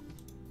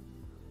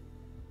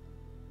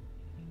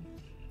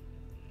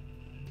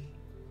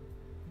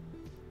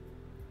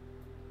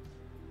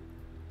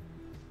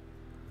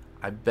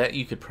 I bet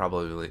you could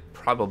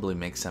probably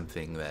make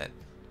something that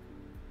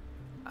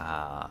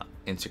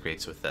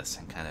integrates with this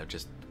and kind of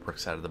just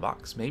works out of the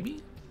box. Maybe.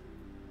 You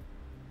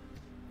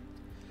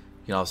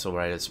can also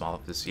write a small.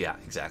 Yeah,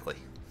 exactly.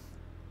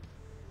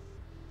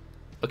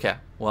 Okay,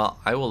 well,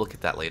 I will look at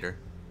that later.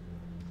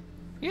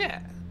 Yeah.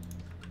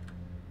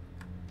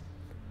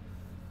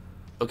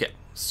 Okay,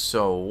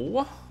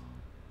 so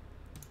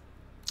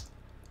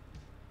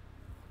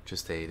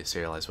Just a to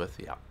serialize with,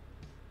 yeah.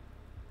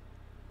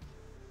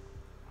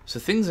 So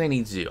things I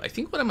need to do. I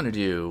think what I'm going to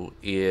do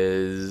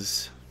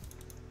is...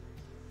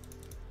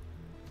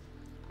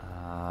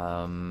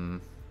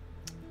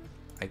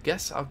 I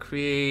guess I'll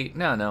create...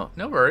 No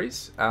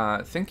worries.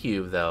 Thank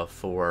you, though,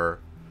 for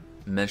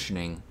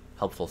mentioning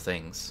helpful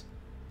things.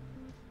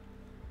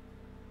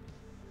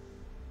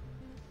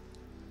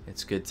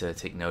 It's good to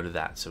take note of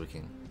that so we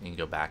can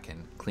go back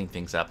and clean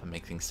things up and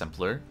make things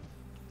simpler.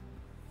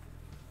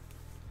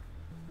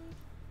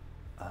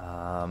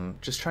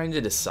 Just trying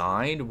to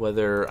decide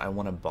whether I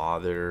want to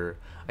bother...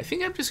 I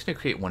think I'm just going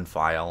to create one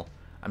file.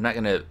 I'm not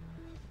going to...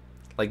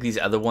 Like these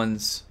other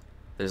ones,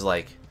 there's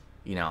like,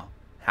 you know,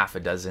 half a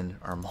dozen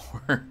or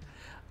more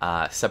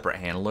separate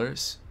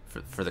handlers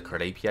for the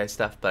card API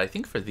stuff. But I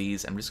think for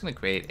these, I'm just going to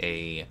create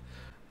a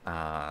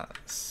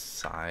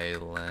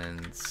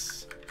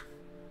silence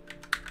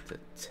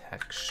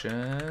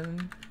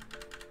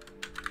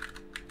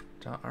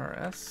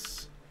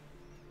detection.rs.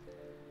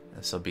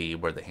 This will be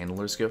where the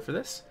handlers go for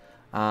this.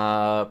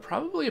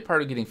 Probably a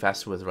part of getting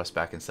faster with Rust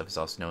backend stuff is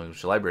also knowing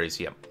which libraries.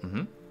 Yep.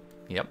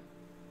 Yep.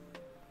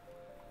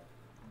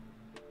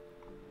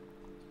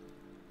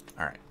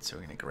 All right, so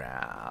we're gonna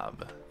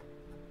grab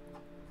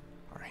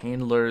our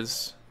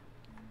handlers.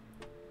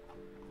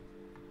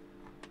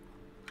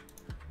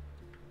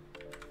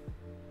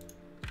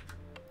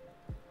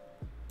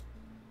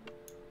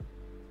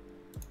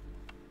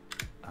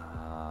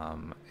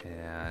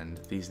 And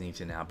these need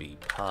to now be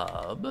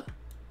pub.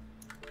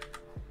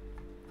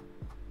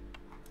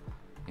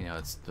 You know,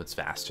 it's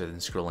faster than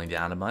scrolling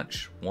down a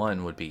bunch.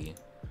 One would be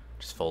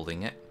just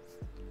folding it.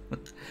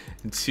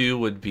 And two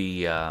would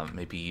be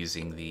maybe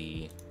using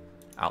the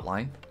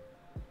outline.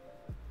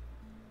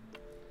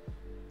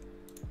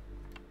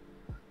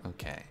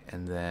 Okay,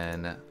 and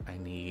then I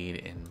need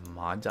in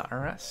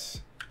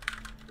mod.rs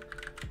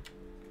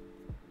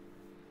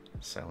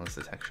silence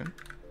detection.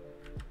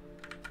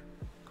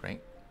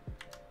 Great.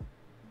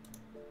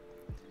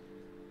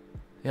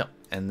 Yep,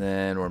 and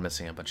then we're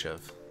missing a bunch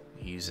of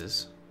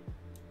uses.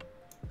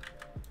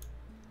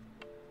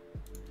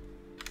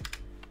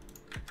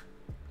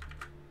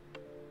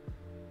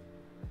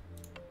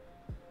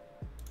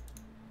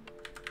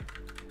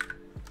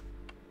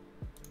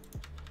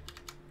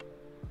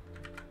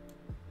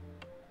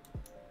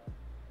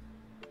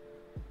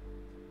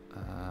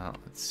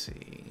 Let's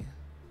see.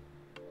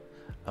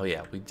 Oh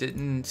yeah, we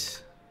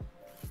didn't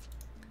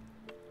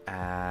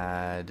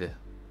add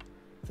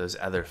those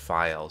other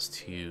files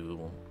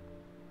to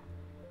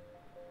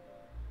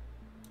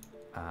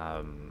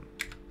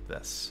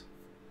this.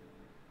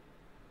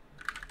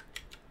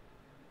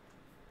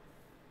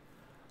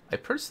 I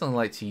personally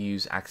like to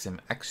use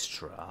Axim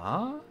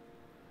Extra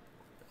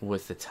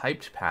with the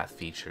typed path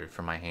feature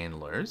for my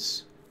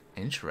handlers.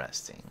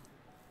 Interesting.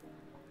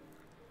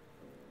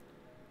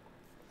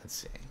 Let's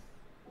see.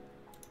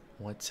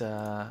 What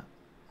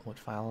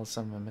files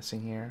am I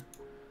missing here?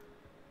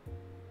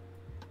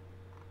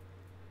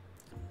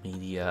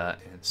 Media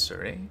and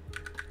Surrey.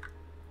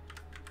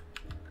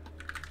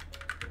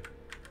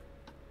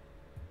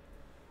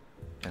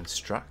 And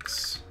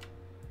structs.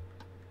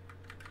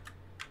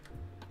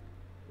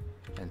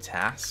 And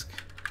task.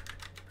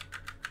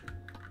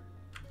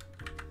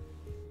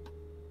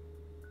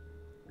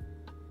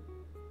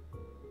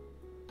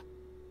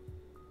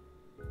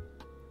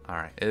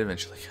 Alright, it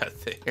eventually got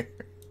there.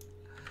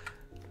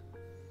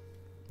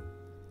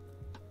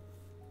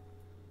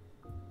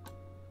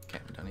 Okay,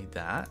 we don't need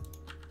that.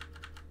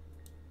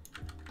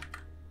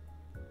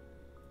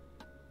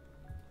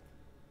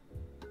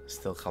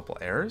 Still a couple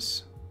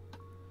errors.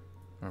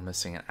 We're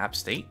missing an app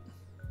state.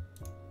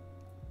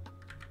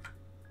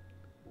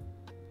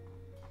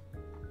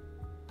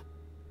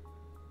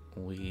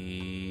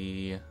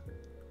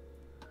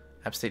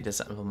 App state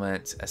doesn't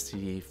implement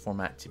std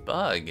format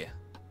debug.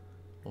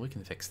 Well, we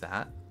can fix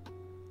that.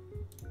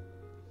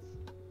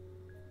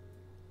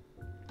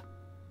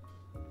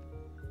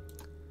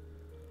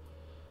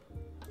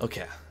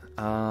 Okay.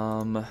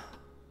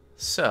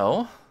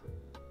 So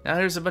now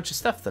there's a bunch of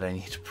stuff that I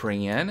need to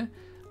bring in.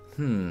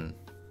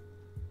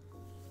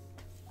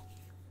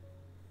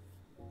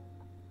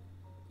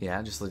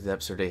 Yeah, just looked it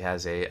up. Survey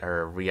has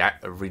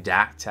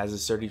Redact has a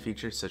Survey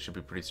feature, so it should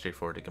be pretty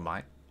straightforward to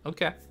combine.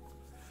 Okay.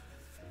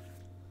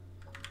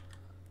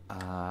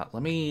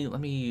 Let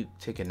me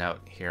take a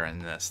note here in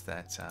this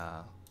that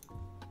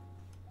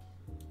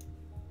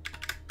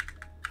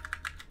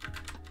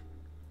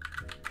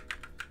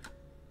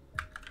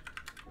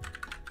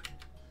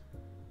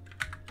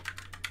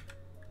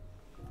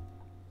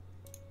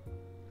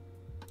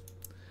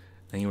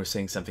then you were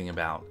saying something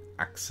about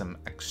Axim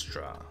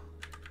Extra.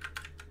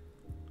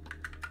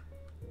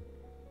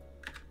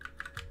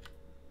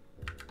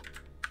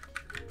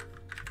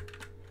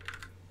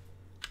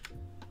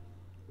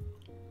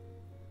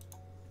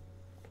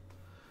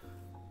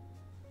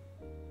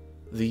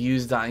 The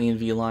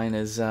use.env line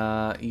is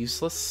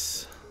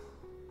useless.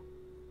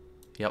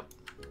 Yep.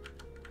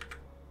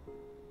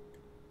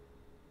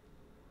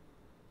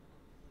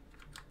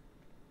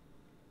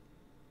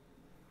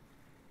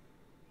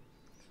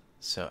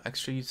 So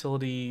extra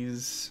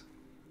utilities.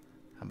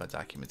 How about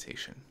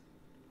documentation?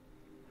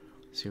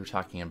 So you were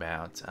talking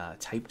about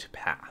typed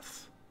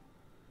path.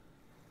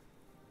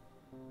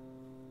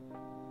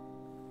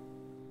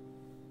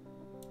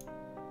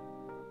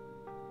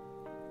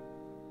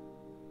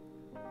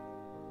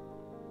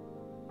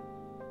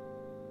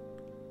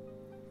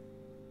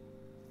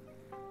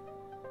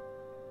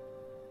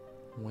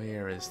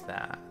 Where is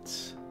that?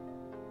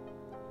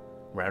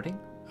 Routing?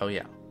 Oh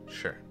yeah,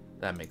 sure.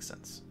 That makes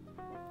sense.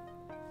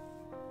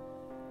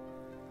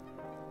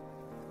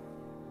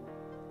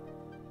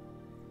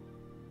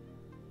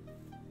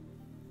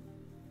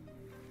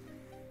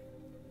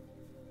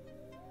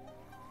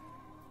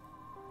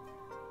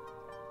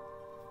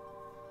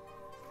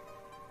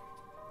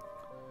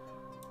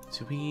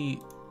 Do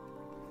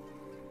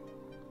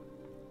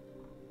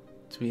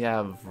we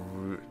have,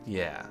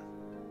 yeah.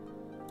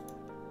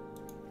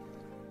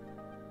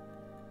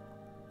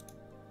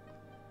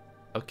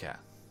 Okay.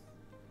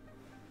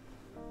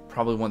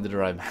 Probably want to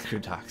derive macro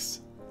docs.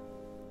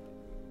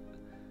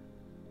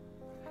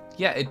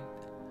 Yeah, it.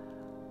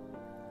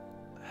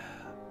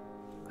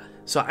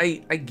 So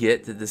I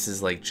get that this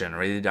is like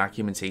generated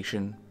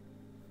documentation,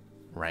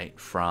 right,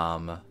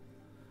 from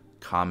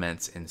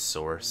comments in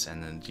source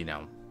and then, you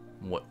know,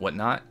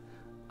 whatnot.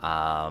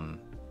 And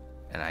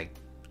I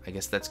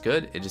guess that's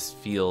good. It just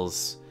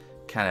feels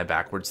kind of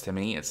backwards to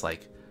me. It's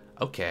like,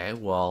 okay,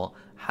 well,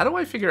 how do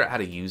I figure out how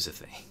to use a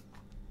thing?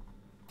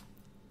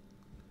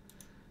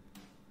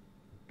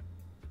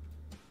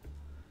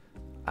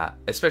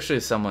 Especially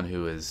as someone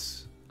who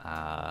is,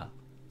 well,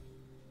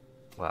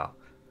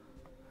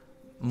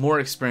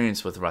 more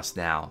experienced with Rust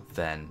now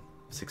than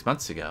 6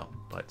 months ago,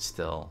 but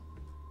still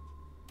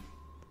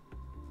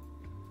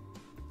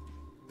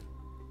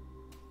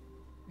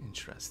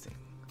interesting.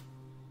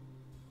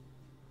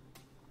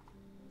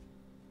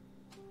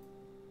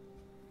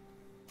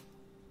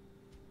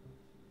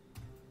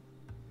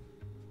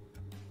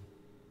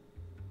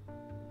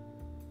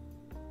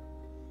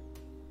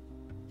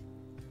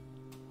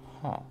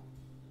 Huh.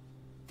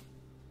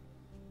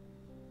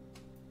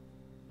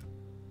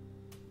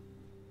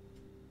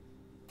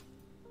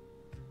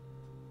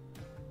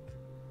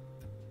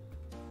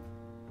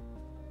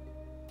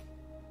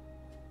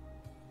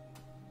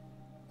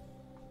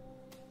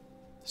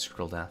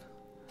 Scroll down.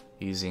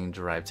 Using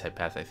derived type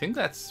path. I think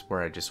that's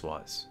where I just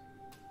was.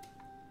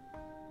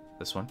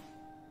 This one.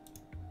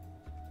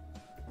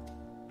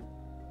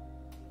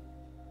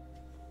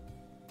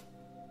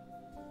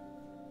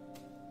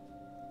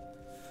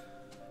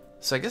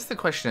 So I guess the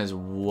question is,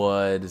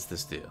 what does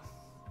this do?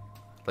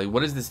 Like,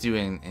 what is this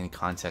doing in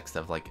context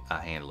of like a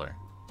handler?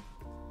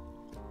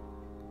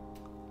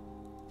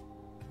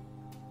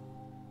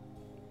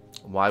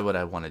 Why would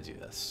I want to do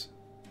this?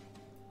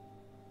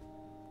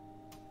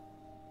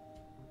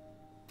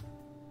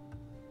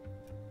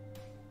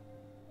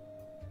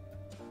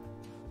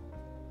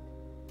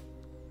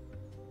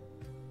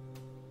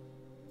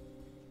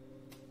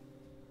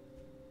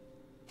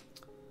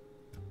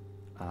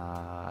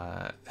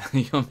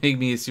 You'll make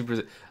me a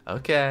super...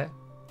 Okay.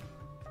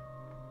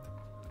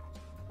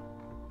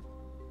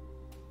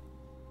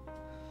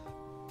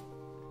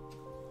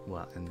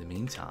 Well, in the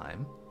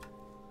meantime,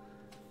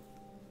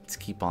 let's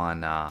keep on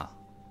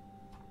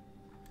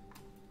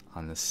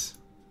this.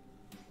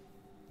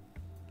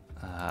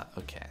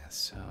 Okay,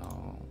 so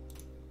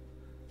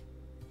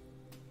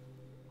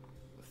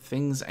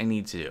things I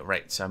need to do.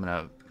 Right, so I'm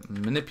gonna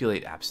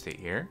manipulate app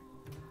state here.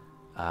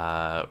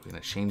 We're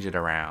gonna change it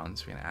around.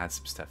 So we're gonna add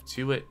some stuff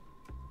to it.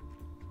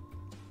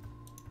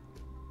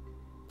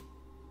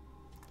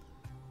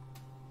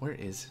 Where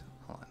is,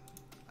 hold on,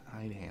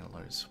 hide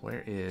handlers.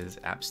 Where is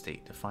app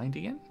state defined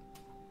again?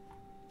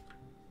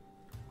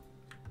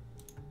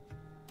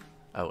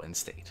 Oh, in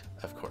state,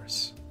 of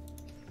course.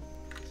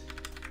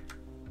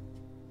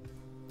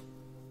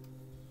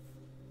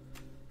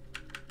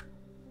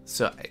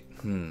 So,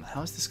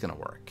 how is this gonna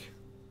work?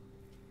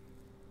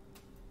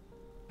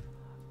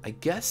 I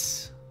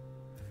guess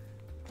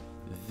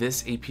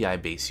this API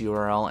base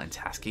URL and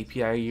task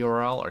API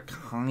URL are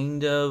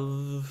kind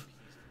of...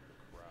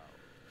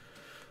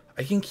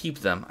 I can keep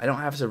them. I don't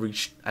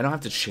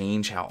have to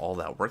change how all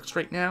that works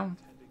right now.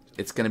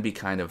 It's going to be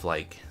kind of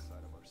like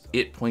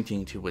it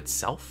pointing to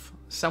itself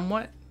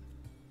somewhat.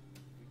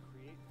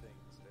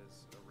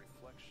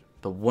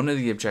 But one of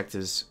the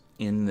objectives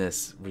in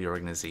this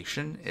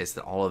reorganization is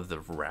that all of the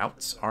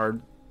routes are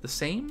the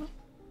same.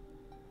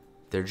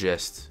 They're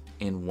just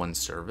in one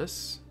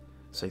service.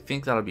 So I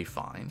think that'll be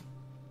fine.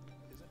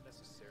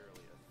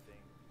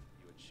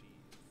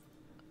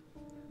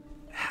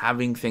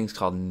 Having things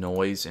called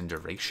noise and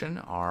duration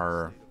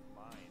are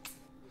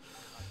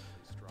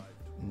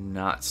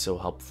not so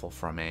helpful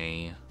from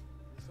a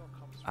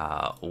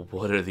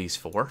what are these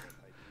for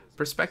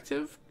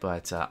perspective,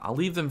 but I'll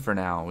leave them for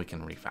now and we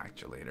can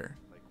refactor later.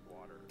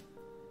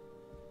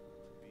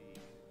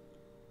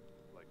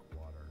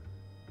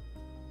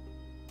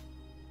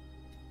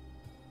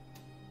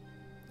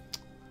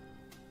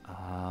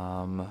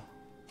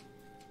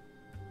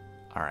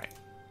 All right,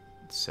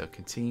 So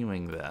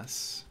continuing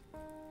this.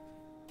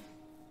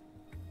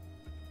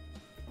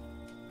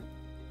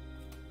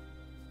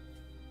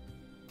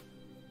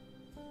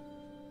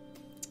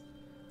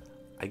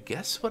 I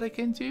guess what I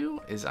can do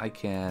is I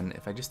can,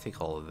 if I just take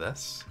all of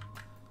this,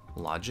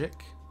 logic.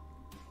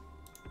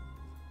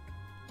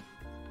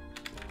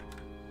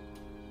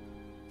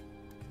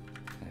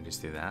 Can I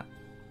just do that?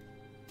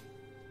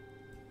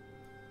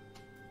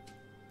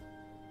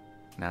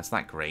 Now it's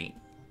not great.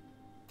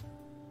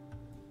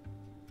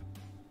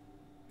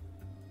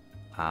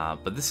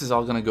 But this is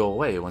all going to go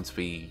away once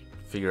we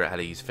figure out how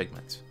to use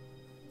Figment.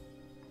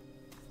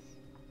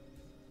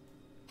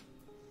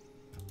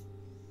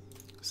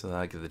 So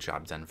that'll get the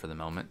job done for the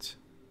moment.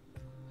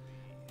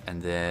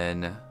 And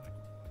then...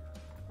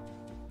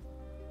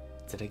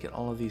 did I get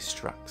all of these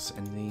structs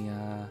in the...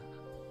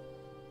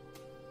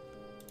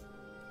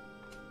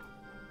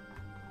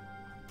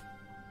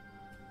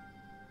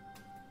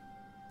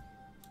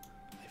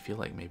 I feel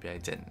like maybe I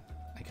didn't.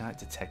 I got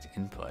detect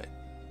input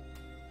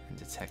and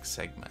detect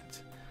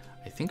segment.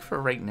 I think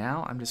for right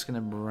now, I'm just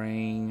gonna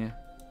bring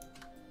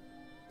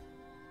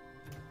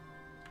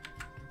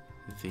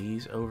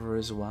these over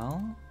as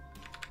well.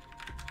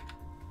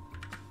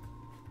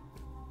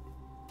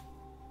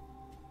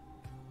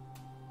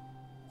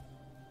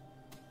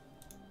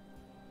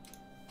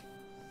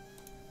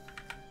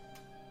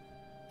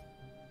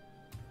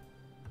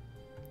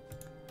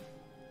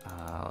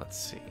 Let's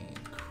see,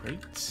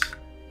 crate.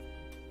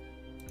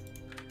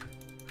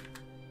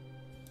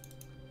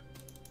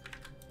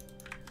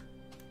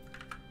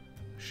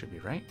 Should be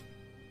right.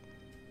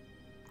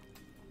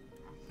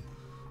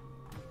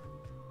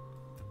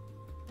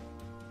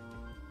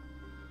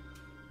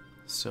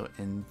 So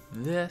in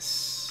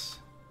this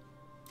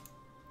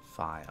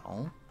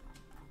file,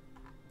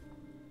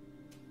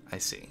 I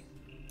see.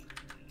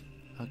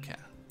 Okay.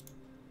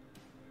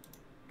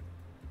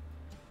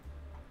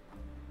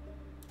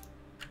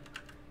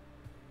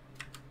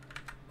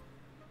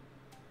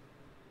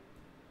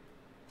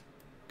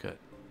 Good.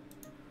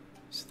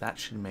 So that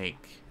should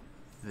make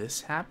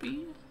this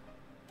happy.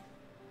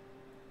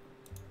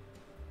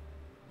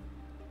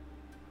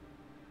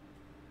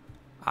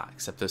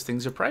 Except those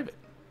things are private.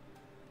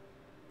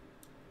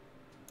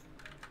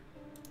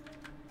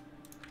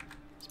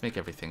 Let's make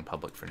everything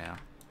public for now.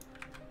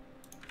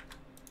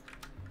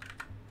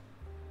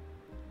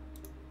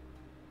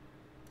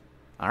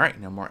 All right,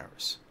 no more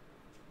errors.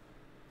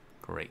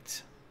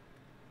 Great.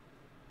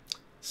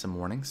 Some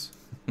warnings.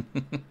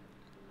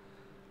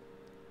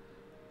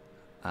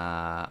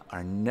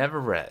 Are never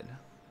read.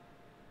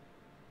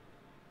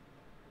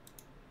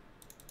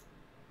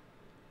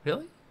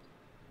 Really?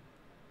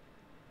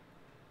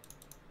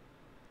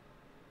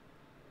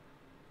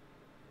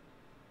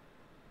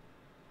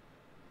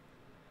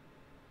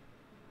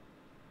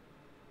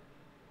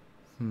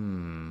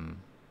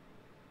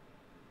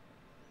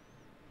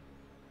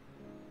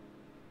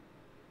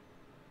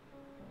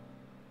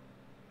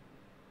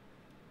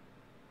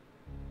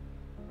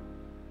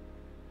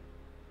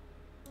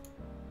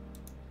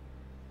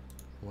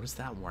 What does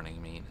that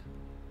warning mean?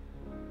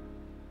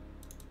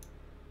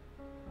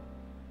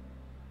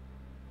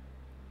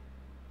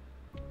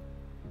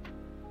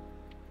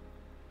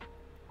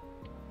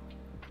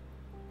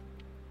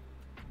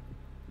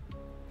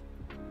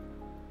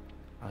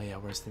 Oh yeah,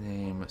 where's the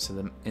name?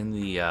 So in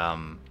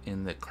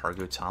the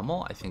cargo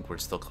toml, I think we're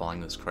still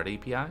calling this CRUD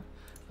API. Let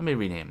me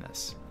rename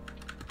this.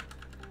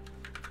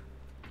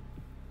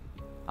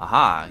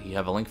 Aha, you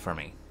have a link for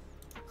me.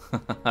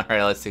 All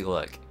right, let's take a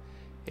look.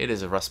 It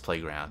is a Rust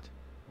playground.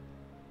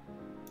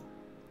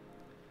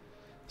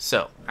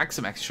 So,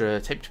 Axum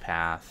Extra, typed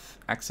path,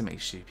 Axum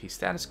HTTP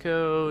status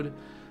code.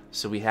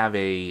 So we have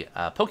a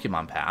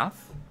Pokemon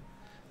path.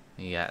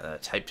 You got a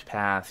typed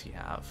path. You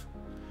have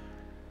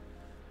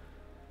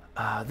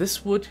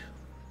this would.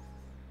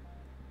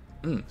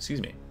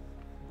 Excuse me.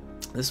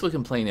 This would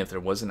complain if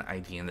there was an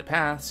ID in the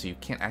path, so you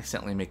can't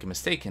accidentally make a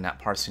mistake in not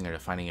parsing or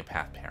defining a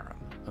path param.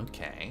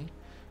 Okay,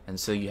 and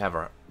so you have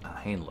our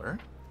handler.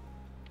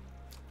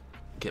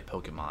 Get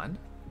Pokemon.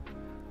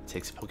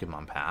 Takes a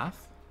Pokemon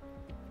path.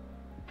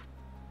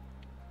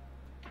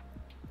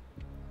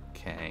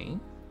 Okay.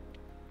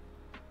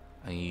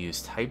 And you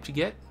use type to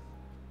get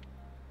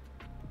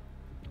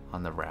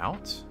on the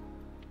route.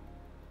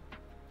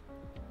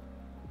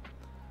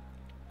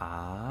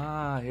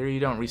 Here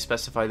you don't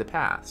respecify the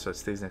path, so it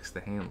stays next to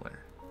the handler.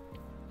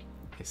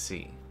 I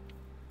see.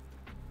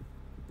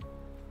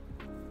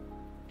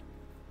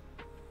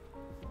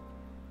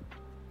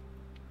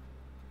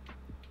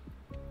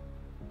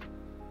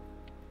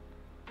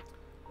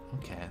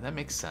 Okay, that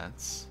makes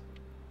sense.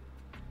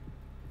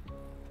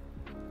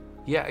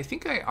 Yeah, I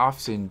think I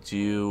often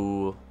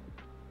do.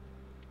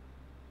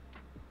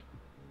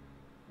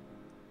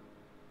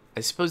 I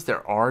suppose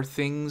there are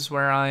things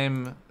where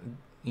I'm,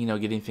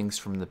 getting things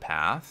from the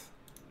path.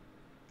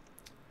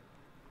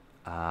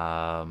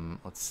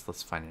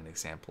 Let's find an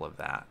example of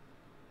that.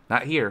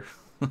 Not here,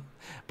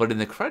 but in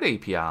the CRUD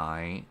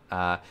API.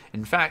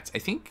 In fact, I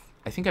think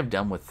I'm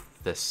done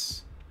with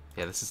this.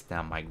 Yeah, this is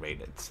now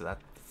migrated, so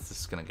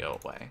This is going to go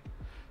away.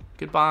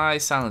 Goodbye,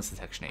 silence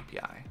detection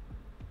API.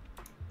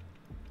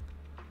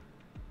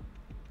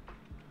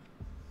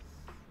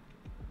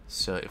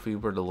 So if we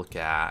were to look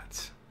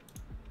at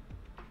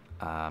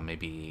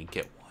maybe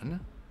get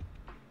one.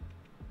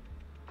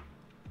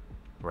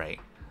 Right.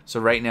 So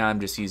right now I'm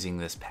just using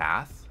this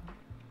path,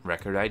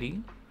 record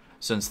ID.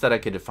 So instead I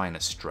could define a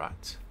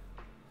struct.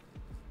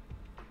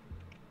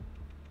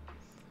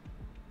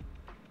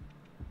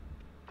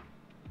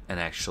 And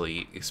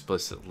actually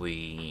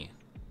explicitly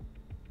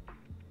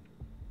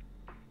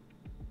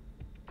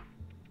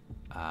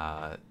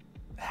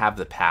have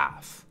the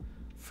path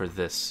for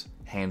this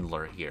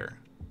handler here.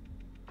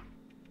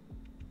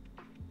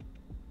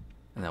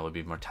 And that would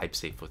be more type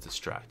safe with the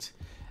struct.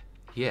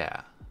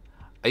 Yeah.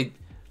 I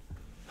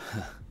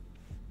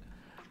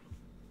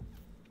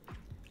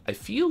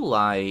feel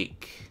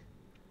like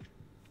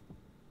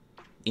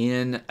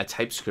in a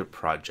TypeScript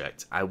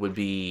project, I would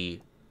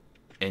be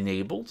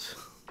enabled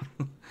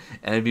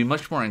and I'd be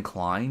much more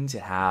inclined to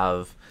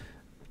have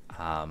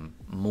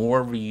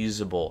more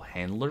reusable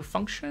handler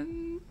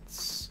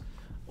functions,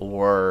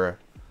 or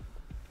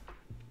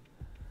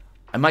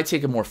I might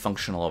take a more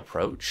functional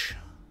approach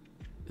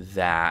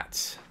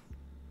that,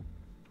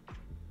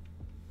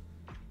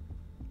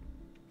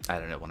 I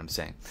don't know what I'm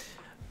saying.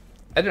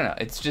 I don't know.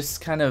 It's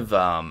just kind of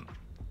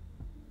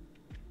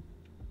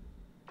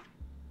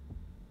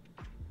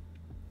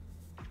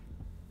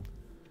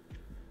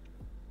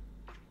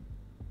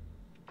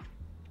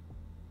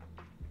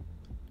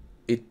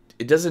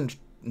it doesn't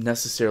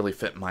necessarily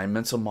fit my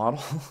mental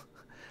model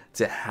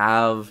to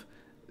have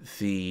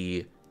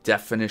the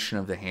definition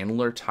of the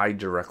handler tied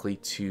directly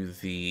to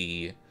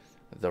the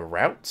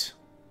route.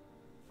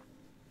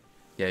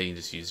 Yeah, you can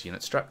just use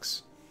unit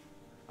structs.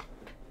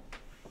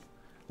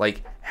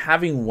 Like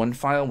having one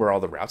file where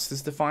all the routes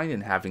is defined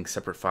and having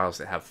separate files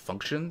that have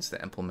functions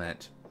that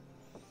implement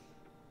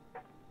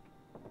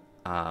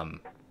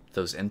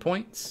those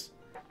endpoints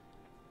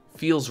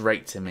feels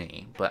right to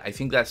me. But I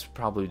think that's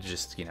probably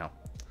just, you know,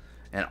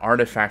 an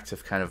artifact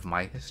of kind of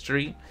my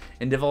history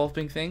in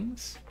developing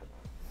things.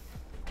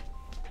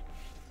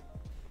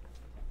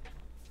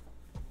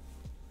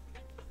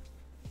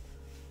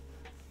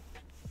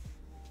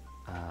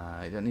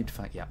 I don't need to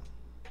find, yeah,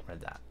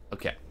 read that.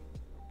 Okay.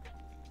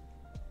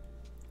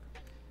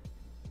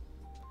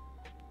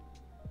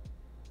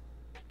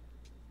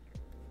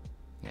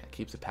 Yeah,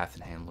 keep the path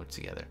and handler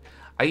together.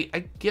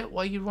 I get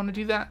why you'd want to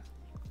do that.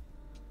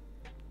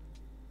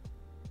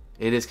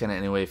 It is kind of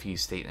anyway if you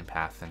use state and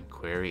path and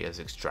query as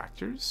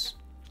extractors.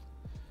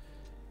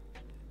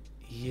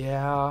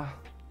 Yeah,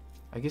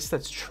 I guess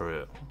that's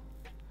true.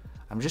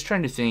 I'm just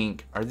trying to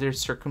think, are there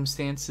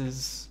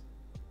circumstances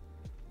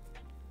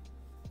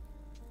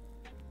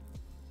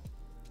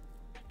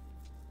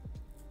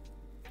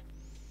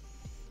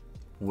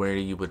where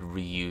you would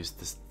reuse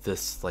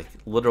this like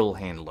literal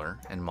handler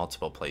in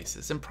multiple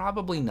places? And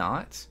probably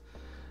not.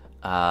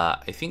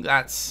 I think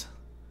that's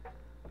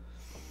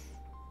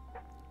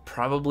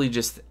probably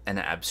just an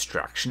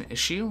abstraction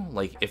issue.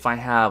 Like if I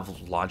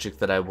have logic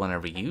that I want to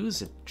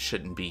reuse, it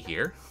shouldn't be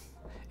here.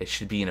 It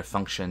should be in a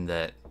function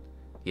that,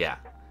 yeah.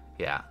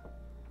 Yeah,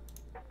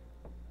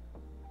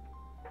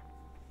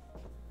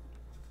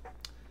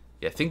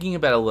 thinking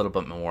about it a little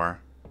bit more,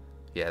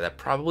 yeah, that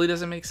probably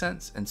doesn't make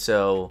sense. And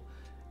so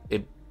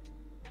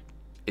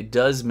it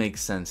does make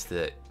sense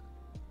that,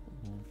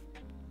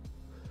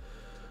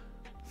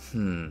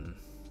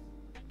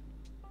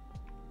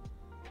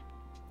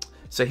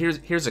 So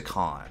here's a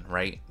con,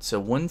 right? So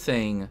one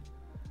thing,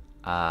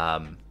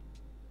 and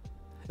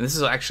this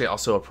is actually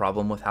also a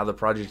problem with how the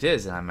project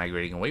is and I'm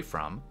migrating away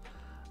from.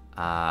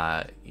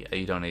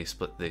 You don't need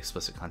the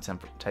explicit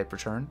content type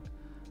return.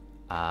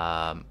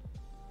 Are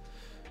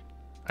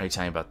you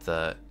talking about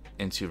the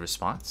into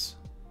response?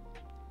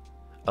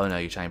 Oh no,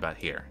 you're talking about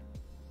here.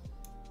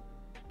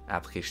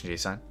 Application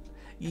JSON.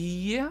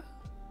 Yeah,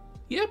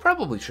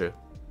 probably true.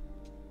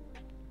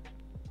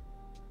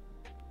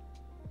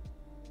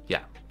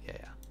 Yeah.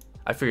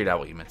 I figured out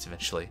what you meant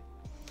eventually.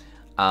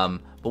 But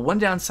one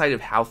downside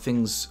of how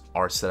things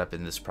are set up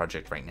in this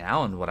project right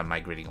now and what I'm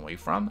migrating away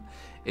from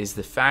is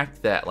the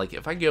fact that, like,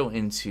 if I go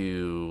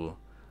into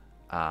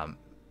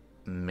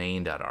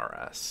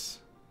main.rs,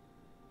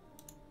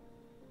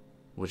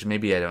 which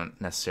maybe I don't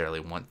necessarily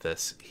want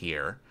this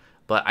here,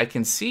 but I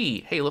can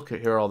see, hey, look,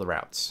 here are all the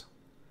routes.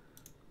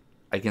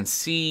 I can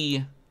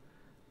see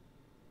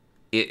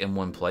it in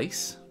one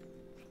place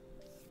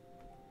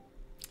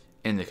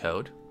in the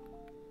code.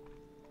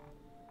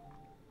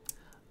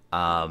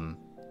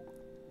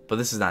 But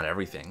this is not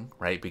everything,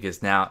 right?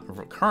 Because now,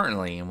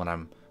 currently, what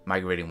I'm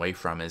migrating away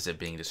from is it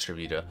being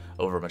distributed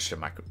over a bunch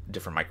of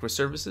different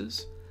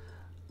microservices,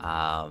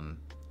 and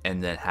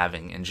then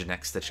having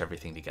Nginx stitch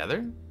everything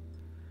together.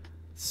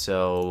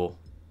 So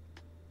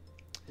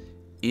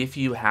if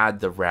you had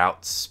the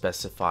routes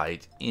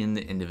specified in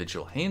the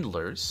individual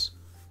handlers,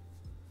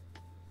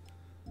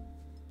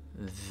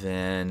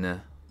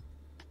 then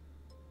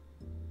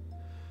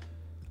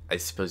I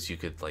suppose you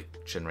could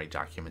like generate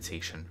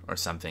documentation or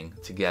something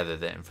to gather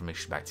the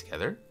information back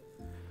together.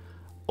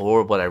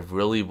 Or what I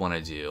really want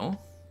to do,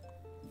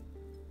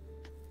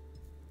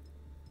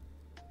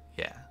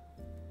 yeah,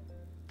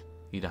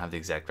 you don't have the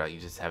exact route, you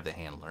just have the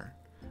handler.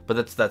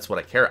 But that's what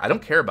I care. I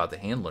don't care about the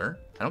handler.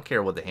 I don't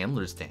care what the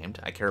handler is named.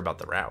 I care about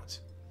the route.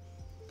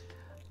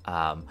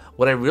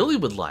 What I really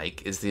would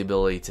like is the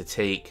ability to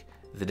take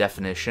the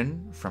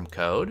definition from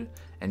code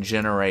and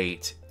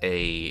generate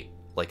an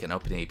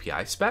open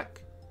API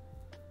spec.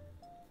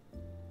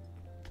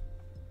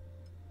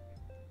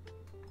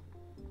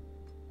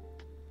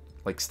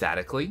 Like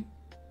statically,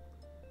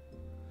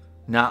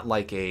 not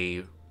like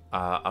a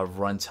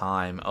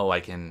runtime. Oh,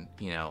 I can,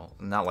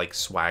 not like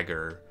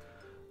Swagger,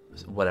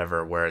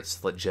 whatever, where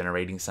it's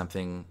generating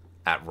something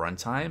at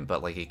runtime,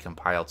 but like a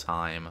compile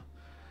time.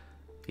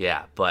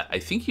 Yeah, but I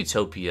think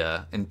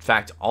Utopia, in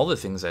fact, all the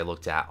things I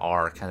looked at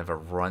are kind of a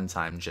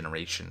runtime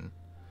generation,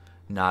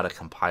 not a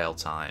compile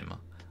time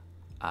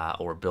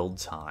or build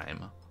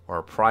time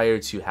or prior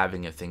to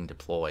having a thing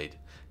deployed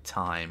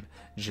time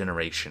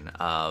generation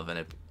of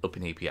an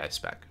open API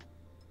spec.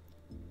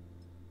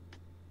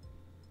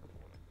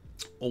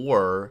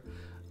 Or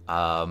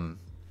some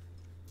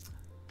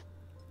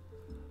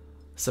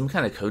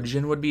kind of code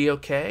gen would be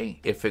okay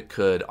if it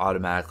could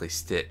automatically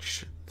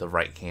stitch the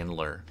right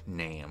handler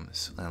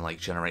names and like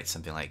generate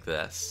something like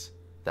this.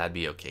 That'd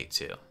be okay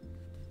too.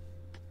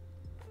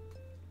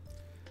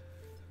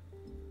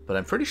 But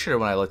I'm pretty sure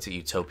when I looked at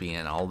Utopia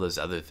and all those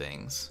other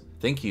things,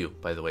 thank you,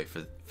 by the way,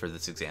 for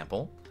this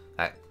example.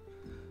 That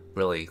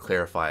really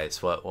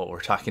clarifies what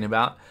we're talking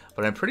about.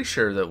 But I'm pretty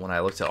sure that when I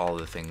looked at all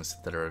the things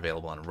that are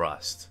available in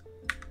Rust,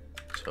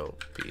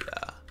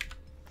 Utopia,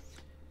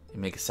 you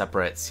make a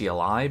separate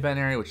CLI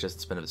binary, which doesn't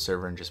spin up the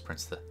server and just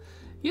prints the...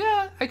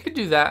 Yeah, I could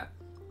do that.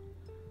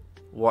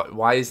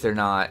 Why is there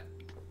not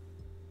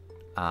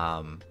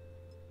a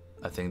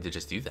thing to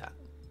just do that?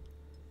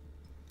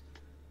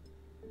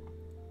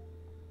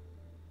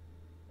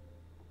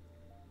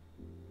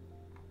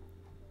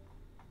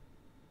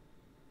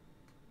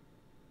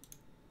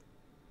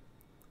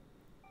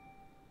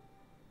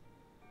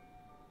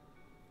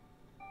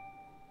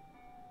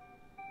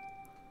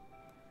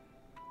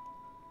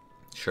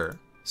 Sure.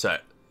 So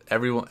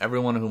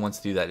everyone who wants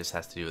to do that just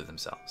has to do it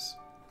themselves.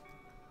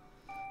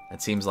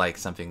 It seems like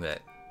something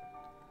that,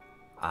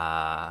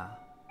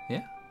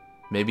 yeah,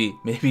 maybe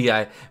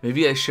I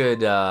should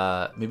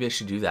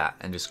do that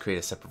and just create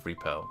a separate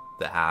repo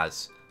that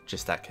has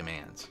just that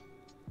command.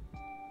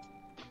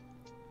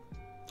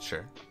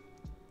 Sure.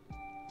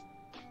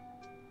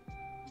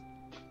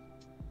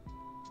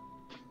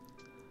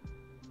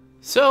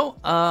 So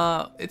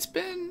it's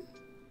been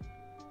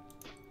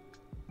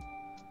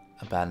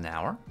about an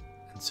hour,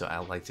 and so I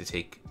like to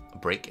take a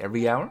break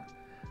every hour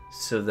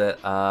so that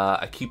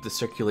I keep the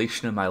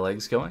circulation of my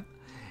legs going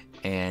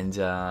and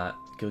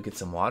go get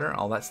some water,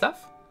 all that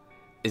stuff.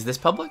 Is this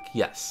public?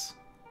 Yes.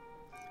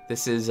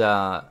 This is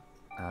here.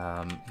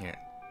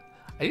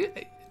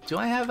 Do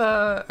I have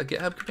a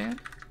GitHub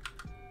command?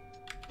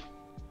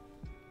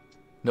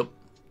 Nope.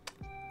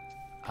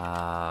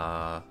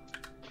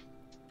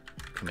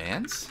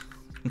 Commands?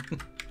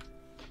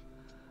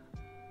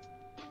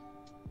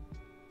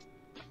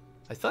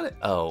 I thought it...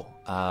 Oh,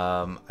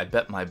 I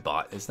bet my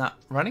bot is not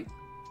running.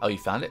 Oh, you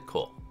found it?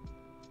 Cool.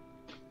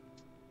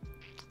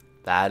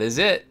 That is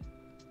it.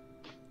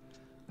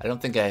 I don't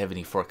think I have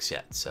any forks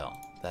yet, so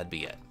that'd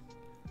be it.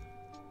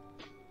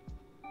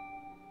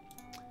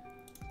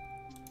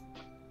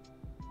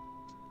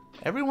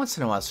 Every once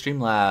in a while,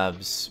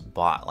 Streamlabs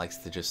bot likes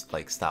to just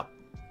like stop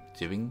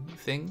doing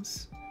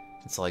things,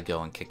 and so I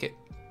go and kick it.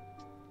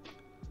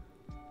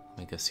 Let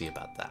me go see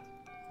about that.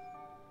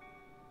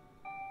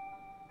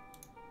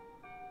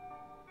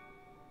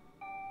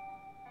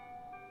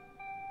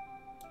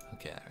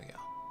 Okay, there we go.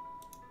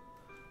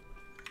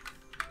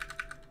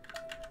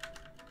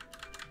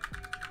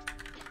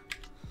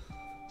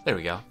 There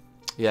we go.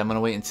 Yeah, I'm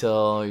gonna wait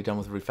until you're done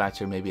with the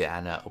refactor, maybe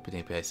add an open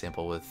API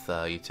sample with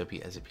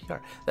Utopia as a PR.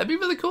 That'd be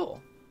really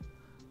cool.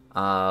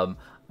 I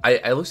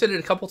looked at it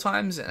a couple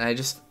times and I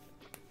just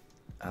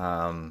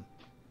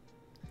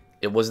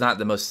it was not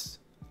the most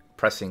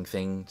pressing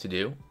thing to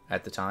do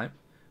at the time,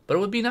 but it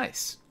would be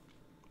nice.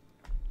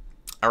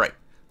 All right,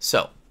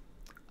 so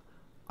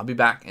I'll be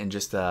back in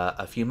just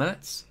a few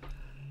minutes,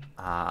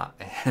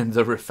 and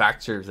the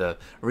refactor, the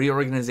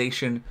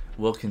reorganization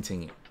will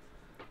continue.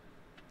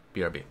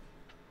 BRB.